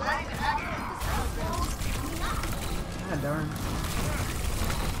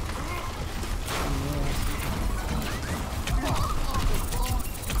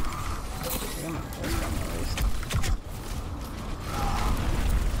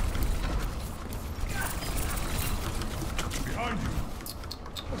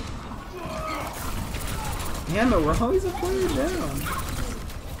 Damn it, we're always a player down.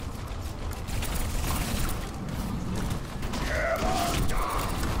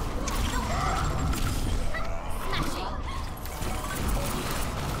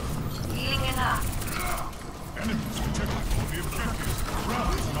 Healing enough. Enemies detected on the objective.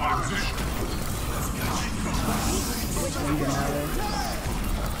 Ground is not in position. I'm getting out of there.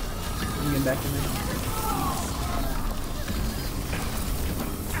 I'm getting back in there.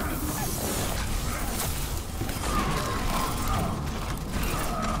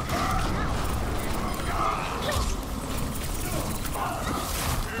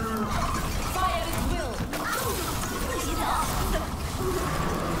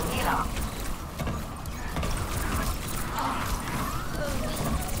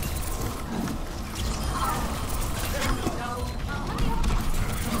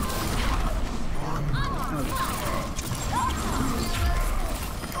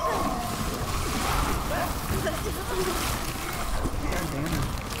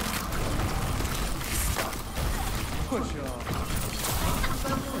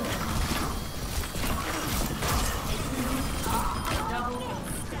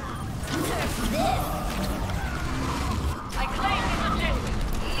 I claim this objective.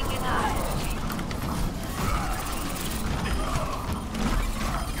 Healing enough.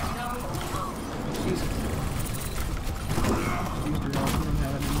 Jesus. These are all don't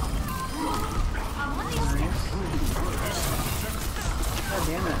have any. Nice. God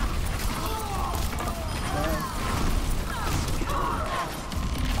damn it.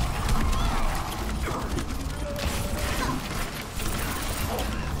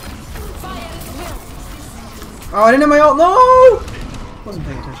 Oh, I didn't have my ult. No! Wasn't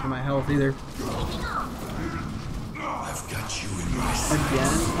paying attention to my health either. I've got you in my sight.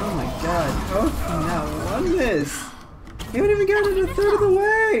 Again? Oh my god. How have we not won this? We haven't even gotten to a third of the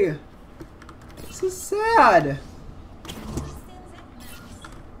way! This is sad!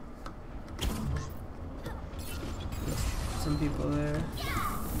 Some people there.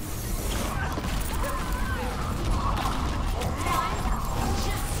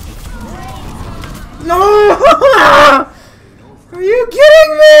 No! Are you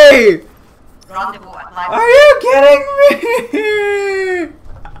kidding me? Rendezvous at my Are you kidding me?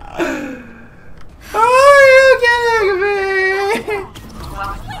 Are you kidding me?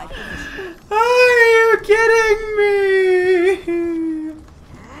 Are you kidding me?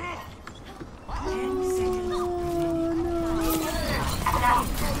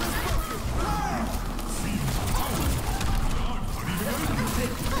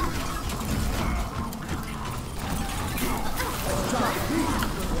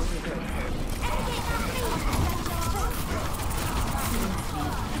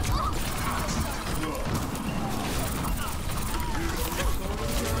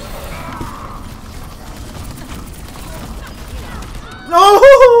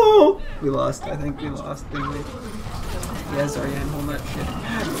 No! We lost. I think we lost, didn't we? Yeah, sorry, I'm holding that shit.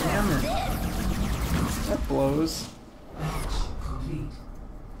 God damn it. That blows.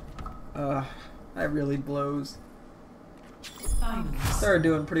 That really blows. Started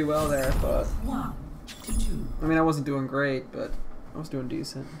doing pretty well there, I thought. I mean, I wasn't doing great, but I was doing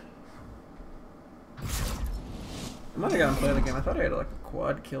decent. I might have gotten played again. I thought I had like a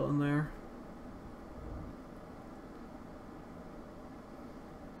quad kill in there.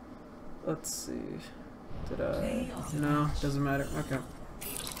 Let's see. Did I? No, doesn't matter. Okay.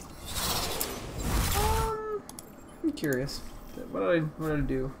 I'm curious. What did I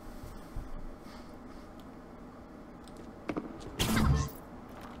do?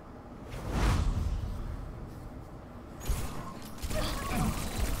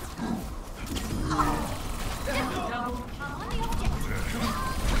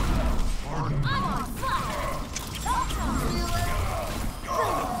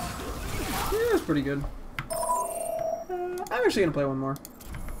 Pretty good. I'm actually gonna play one more.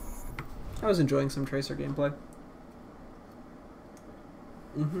 I was enjoying some Tracer gameplay.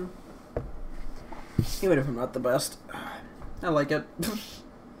 Even if I'm not the best, I like it.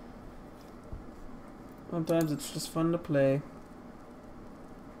 Sometimes it's just fun to play.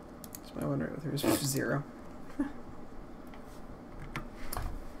 That's my win rate with her is 0.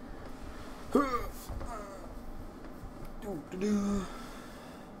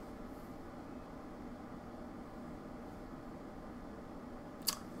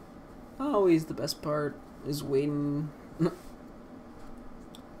 Always the best part is waiting.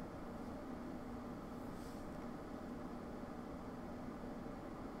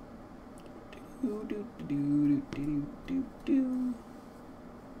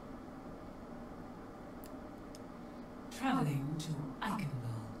 Traveling to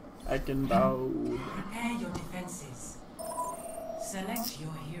Eichenwald. I can bow. Prepare your defenses. Select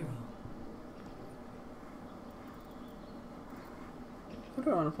your hero. What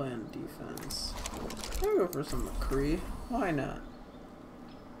do I want to play on defense? I'll go for some McCree. Why not?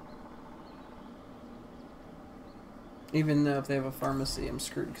 Even though if they have a pharmacy, I'm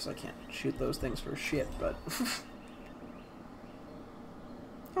screwed because I can't shoot those things for shit, but...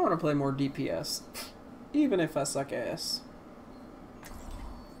 I want to play more DPS. Even if I suck ass.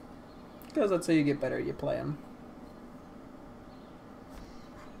 Because that's how you get better, you play them.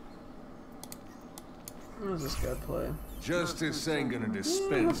 What does this guy play? Justice ain't gonna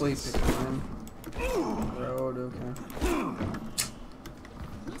dispense. Please pick him. Road, okay.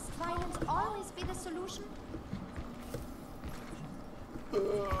 Must violence always be the solution?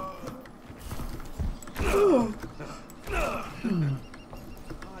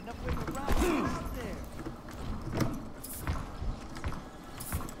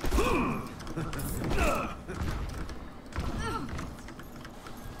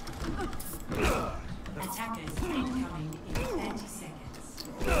 Attackers incoming in 30 seconds.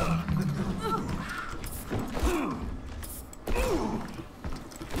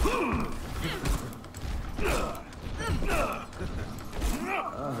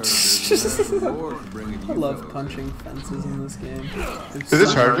 I love punching fences in this game. Is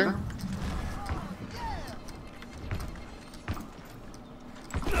it charging?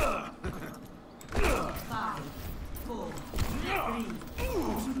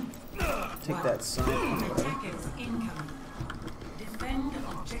 Take that sign. Attackers incoming. Defend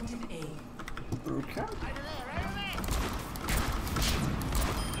objective A. Okay.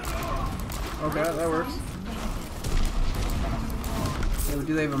 Okay, that works. Yeah,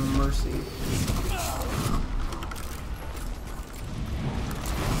 do they have a mercy?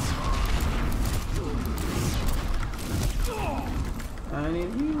 I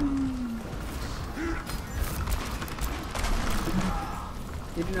need healing.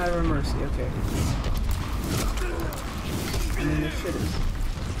 You do not have a mercy, okay. I mean, this shit is.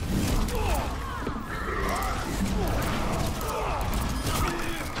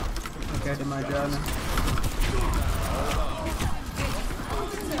 Okay, I did my job now.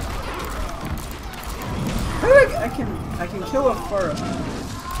 How do I can kill a Pharah.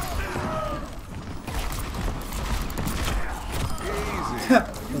 The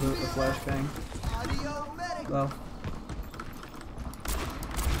flashbang. Well.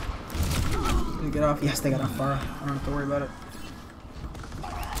 Did they get off? Yes, they got off Pharah. I don't have to worry about it.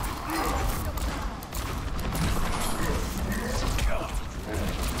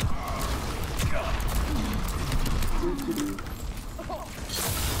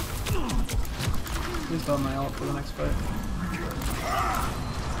 Please hold my ult for the next fight.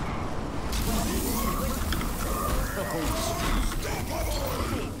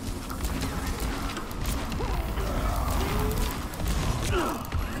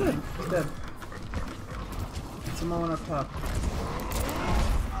 Good. He's dead. Get some more up top.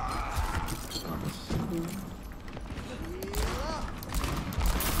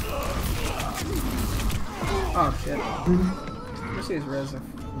 Oh shit. Let's see his res if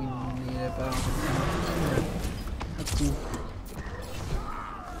we need it, but I don't think that's cool.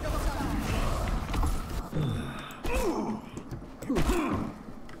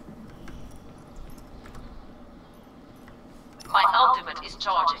 My ultimate is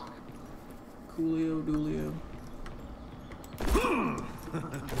charging. Coolio doolio.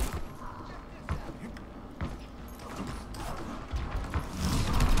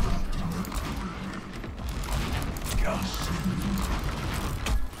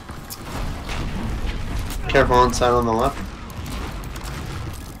 Careful inside on the left.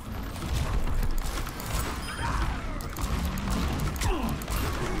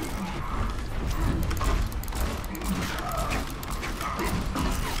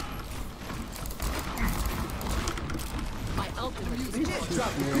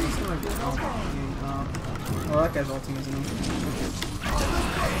 Well, that guy's ulting, isn't he?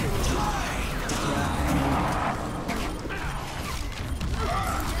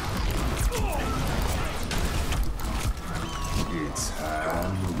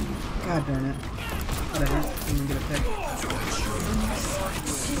 God darn it. Whatever. Didn't even get a pick.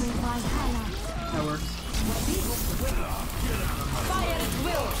 That works.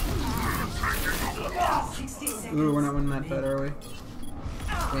 Ooh, we're not winning that fight, are we?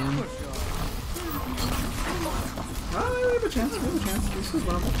 Damn. Oh, we have a chance. We have a chance. This is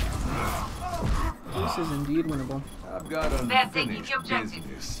winnable. This is indeed winnable. I've got They're taking unfinished the objective.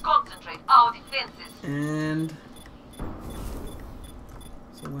 business. Concentrate our defenses. And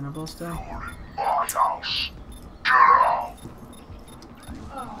is it winnable still? My house. Get out.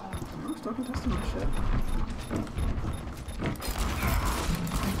 I'm still contesting this shit.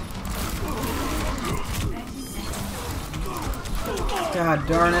 God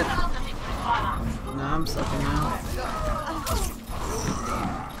darn it. Nah, I'm sucking now.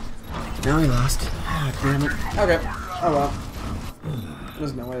 Now he lost. Ah, damn it. Okay. Oh well.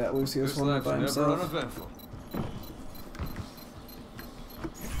 There's no way that Lucio's won it by himself.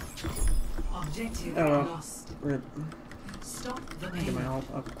 Objective Oh well. lost. Rip. Stop the Get my payload. ult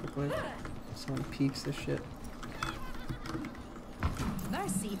up quickly. Someone peeks this shit.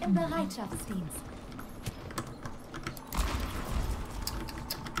 Mercy im Bereitschaftsdienst.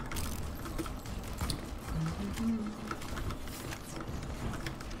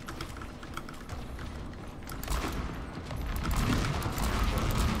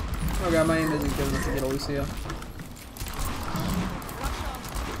 Oh god, my aim isn't good enough to get a Lucio.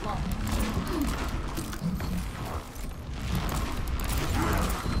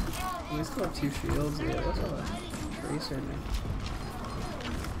 We still have 2 shields. Yeah, that's a tracer now.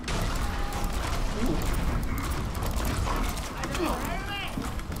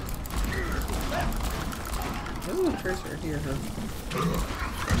 There's a tracer here, huh?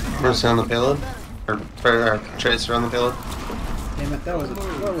 Mercy on the payload? Or tracer on the payload? Damn it, that was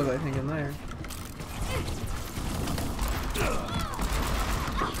what was I thinking there?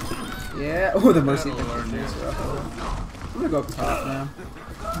 Yeah, oh the Mercy thing. I'm gonna go up top now.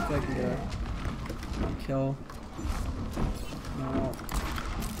 I think I can get a kill. No.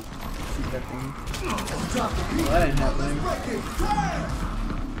 Shoot that thing. Well, that ain't happening.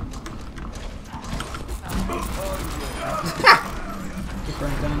 Get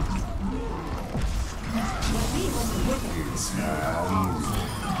right down.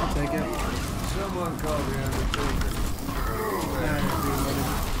 I'll take it. Someone call the Undertaker.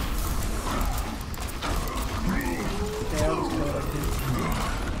 Okay, I'll just kill it up here.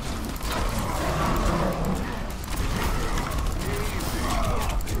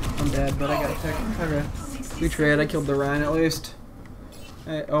 I'm dead, but I got a pick. Okay. We trade, I killed the Rhine at least.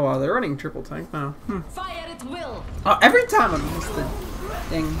 Hey, oh wow, they're running triple tank now. Fire at will. Oh, every time I miss the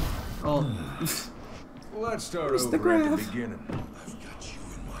thing. Oh. Let's start Where's the over at the graph? beginning.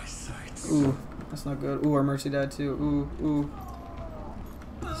 Ooh, that's not good. Ooh, our Mercy died too. Ooh, ooh.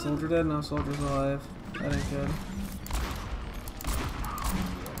 Soldier dead? No, soldier's alive. That ain't good.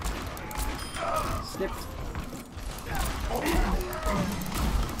 Snipped.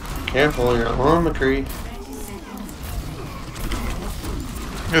 Careful, you're on the tree.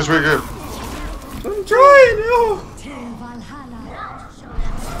 Yes, we're good. I'm trying, no!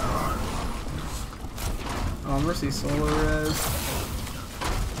 Oh, Mercy solar res.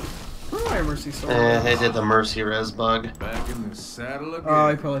 Why Mercy solar res? They did the Mercy res bug. Back in the saddle again. Oh,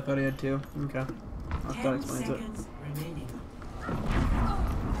 he probably thought he had 2. Okay. That explains it. Remaining.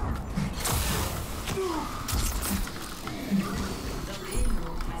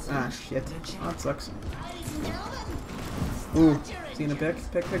 Ah, shit. Oh, that sucks. Ooh, seen a pick?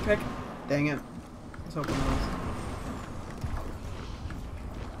 Pick, pick, pick. Dang it. I was hoping that was.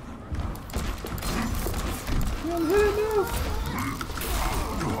 I'm hitting now.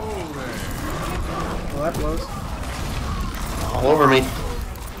 Well, that blows. All over me.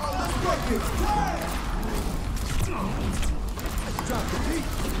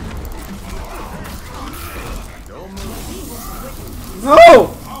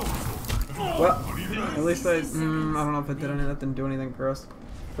 No! Well, at least I don't know if it did anything. That didn't do anything for us. I was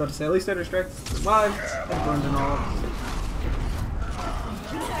about to say, at least I distracted. Well, I burned and all.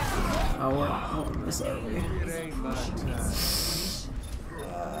 Oh, we're this are we?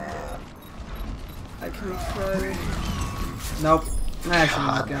 I can try. Nope. I actually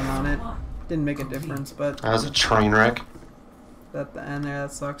was gun on it. Didn't make a difference, but That was a train wreck. at the end there,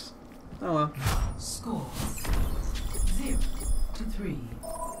 that sucks. Oh well. Score 0-3.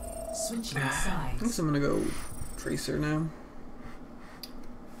 Switching I sides. guess I'm gonna go Tracer now.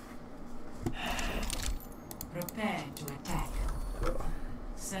 Prepare to attack.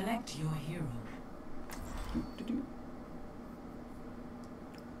 Select your hero.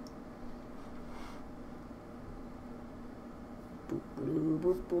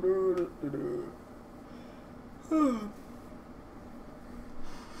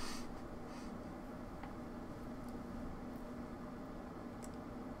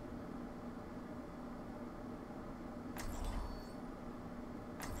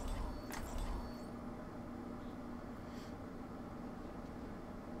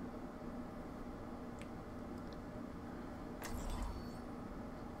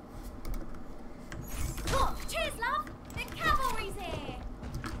 Cheers, love! The cavalry's here!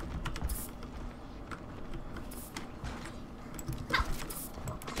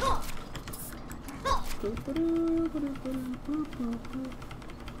 I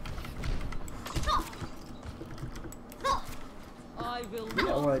will Yeah,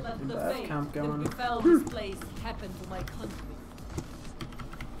 not what, let the that fate count that going? befell this place happen to my country.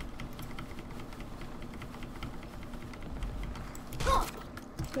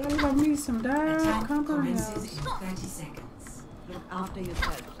 Gotta love me some Dark Attack Conquer commences House. in 30 seconds. Look after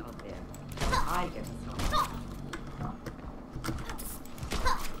yourself out there. I get started.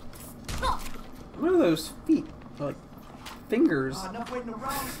 What are those feet? Like fingers. Oh, enough waiting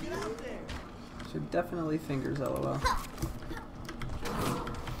around. Get out there. So definitely fingers, lol.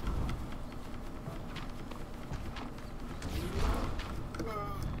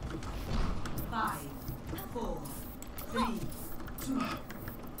 5, 4, 3, 2,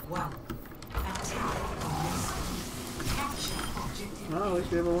 1. Attack commences. Capture objective. Oh, at least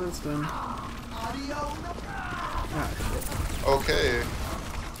we have a Winston. Ah, shit. Okay.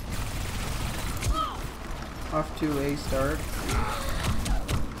 Off to a start.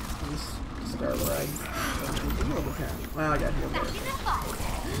 This start lag. Well, I got healed there.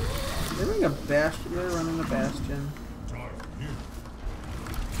 They're running a bastion. They're running a bastion.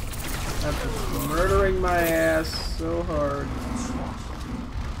 After murdering my ass so hard.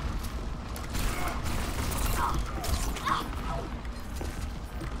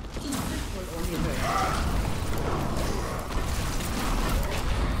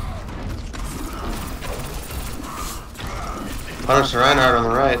 Punish the Reinhardt on the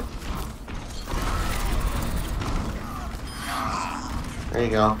right. There you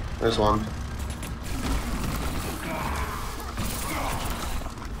go. There's one.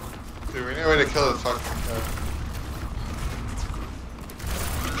 Dude, we need a way to kill this fucking guy.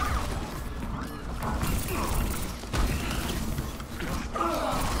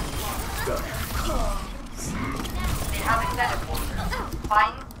 They have a teleporter.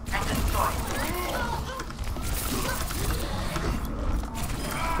 Find and destroy.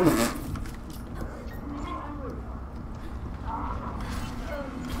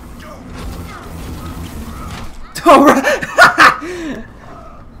 Oh, right.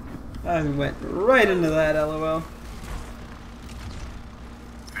 I went right into that, lol.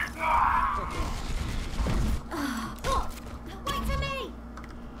 Wait for me!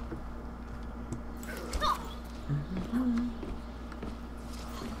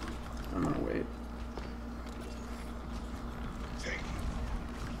 I'm gonna wait.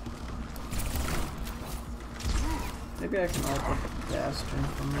 Maybe I can ult the Bastion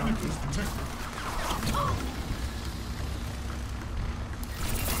from Lucky.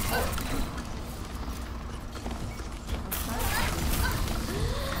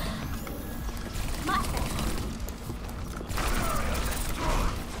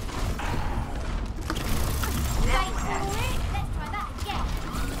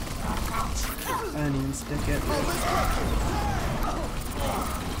 I didn't even stick it.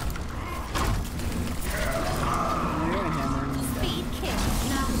 Speed kick.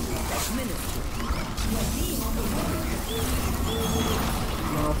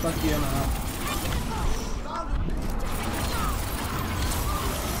 No, fuck you, I'm out.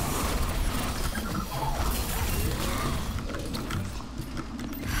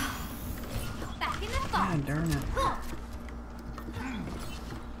 Back in the God fight. darn it.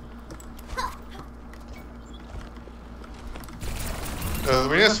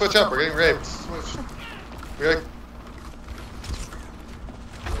 We need to switch up. We're getting raped. Switch. We gotta...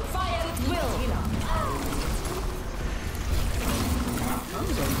 Fire at will. That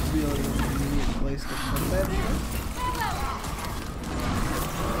was a really inconvenient place to put that shit.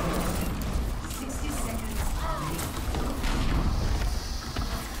 60 seconds.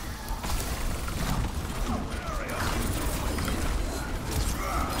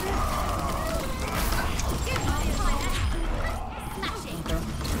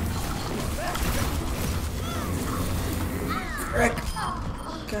 Frick!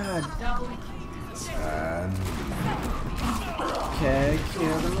 God. Okay,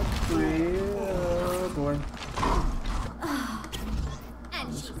 killed him with 3. Oh boy.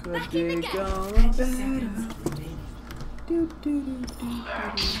 And This she's could back be in the game. going bad. Do, do, do, do, do.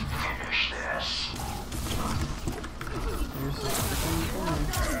 Finish this. Here's the freaking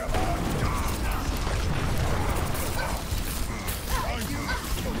thing.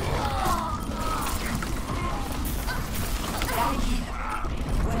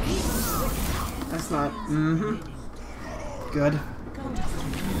 That's not. Good.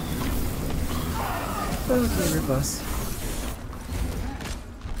 Okay, Ribus.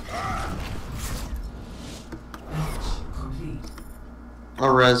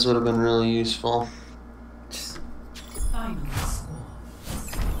 A res would have been really useful. Final score.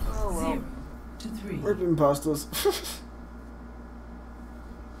 Oh well. to 3. Ripping pastas.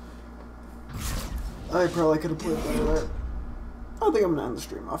 I probably could have played better there. I think I'm gonna end the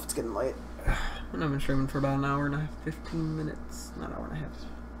stream off. It's getting late. And I've been streaming for about an hour and a half, 15 minutes. Not an hour and a half.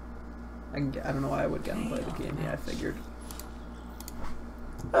 I don't know why I would get and play the game. Yeah, I figured.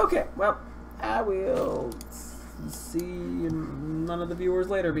 Okay, well, I will see none of the viewers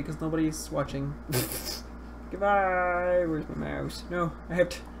later because nobody's watching. Goodbye. Where's my mouse? No, I have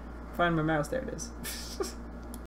to find my mouse. There it is.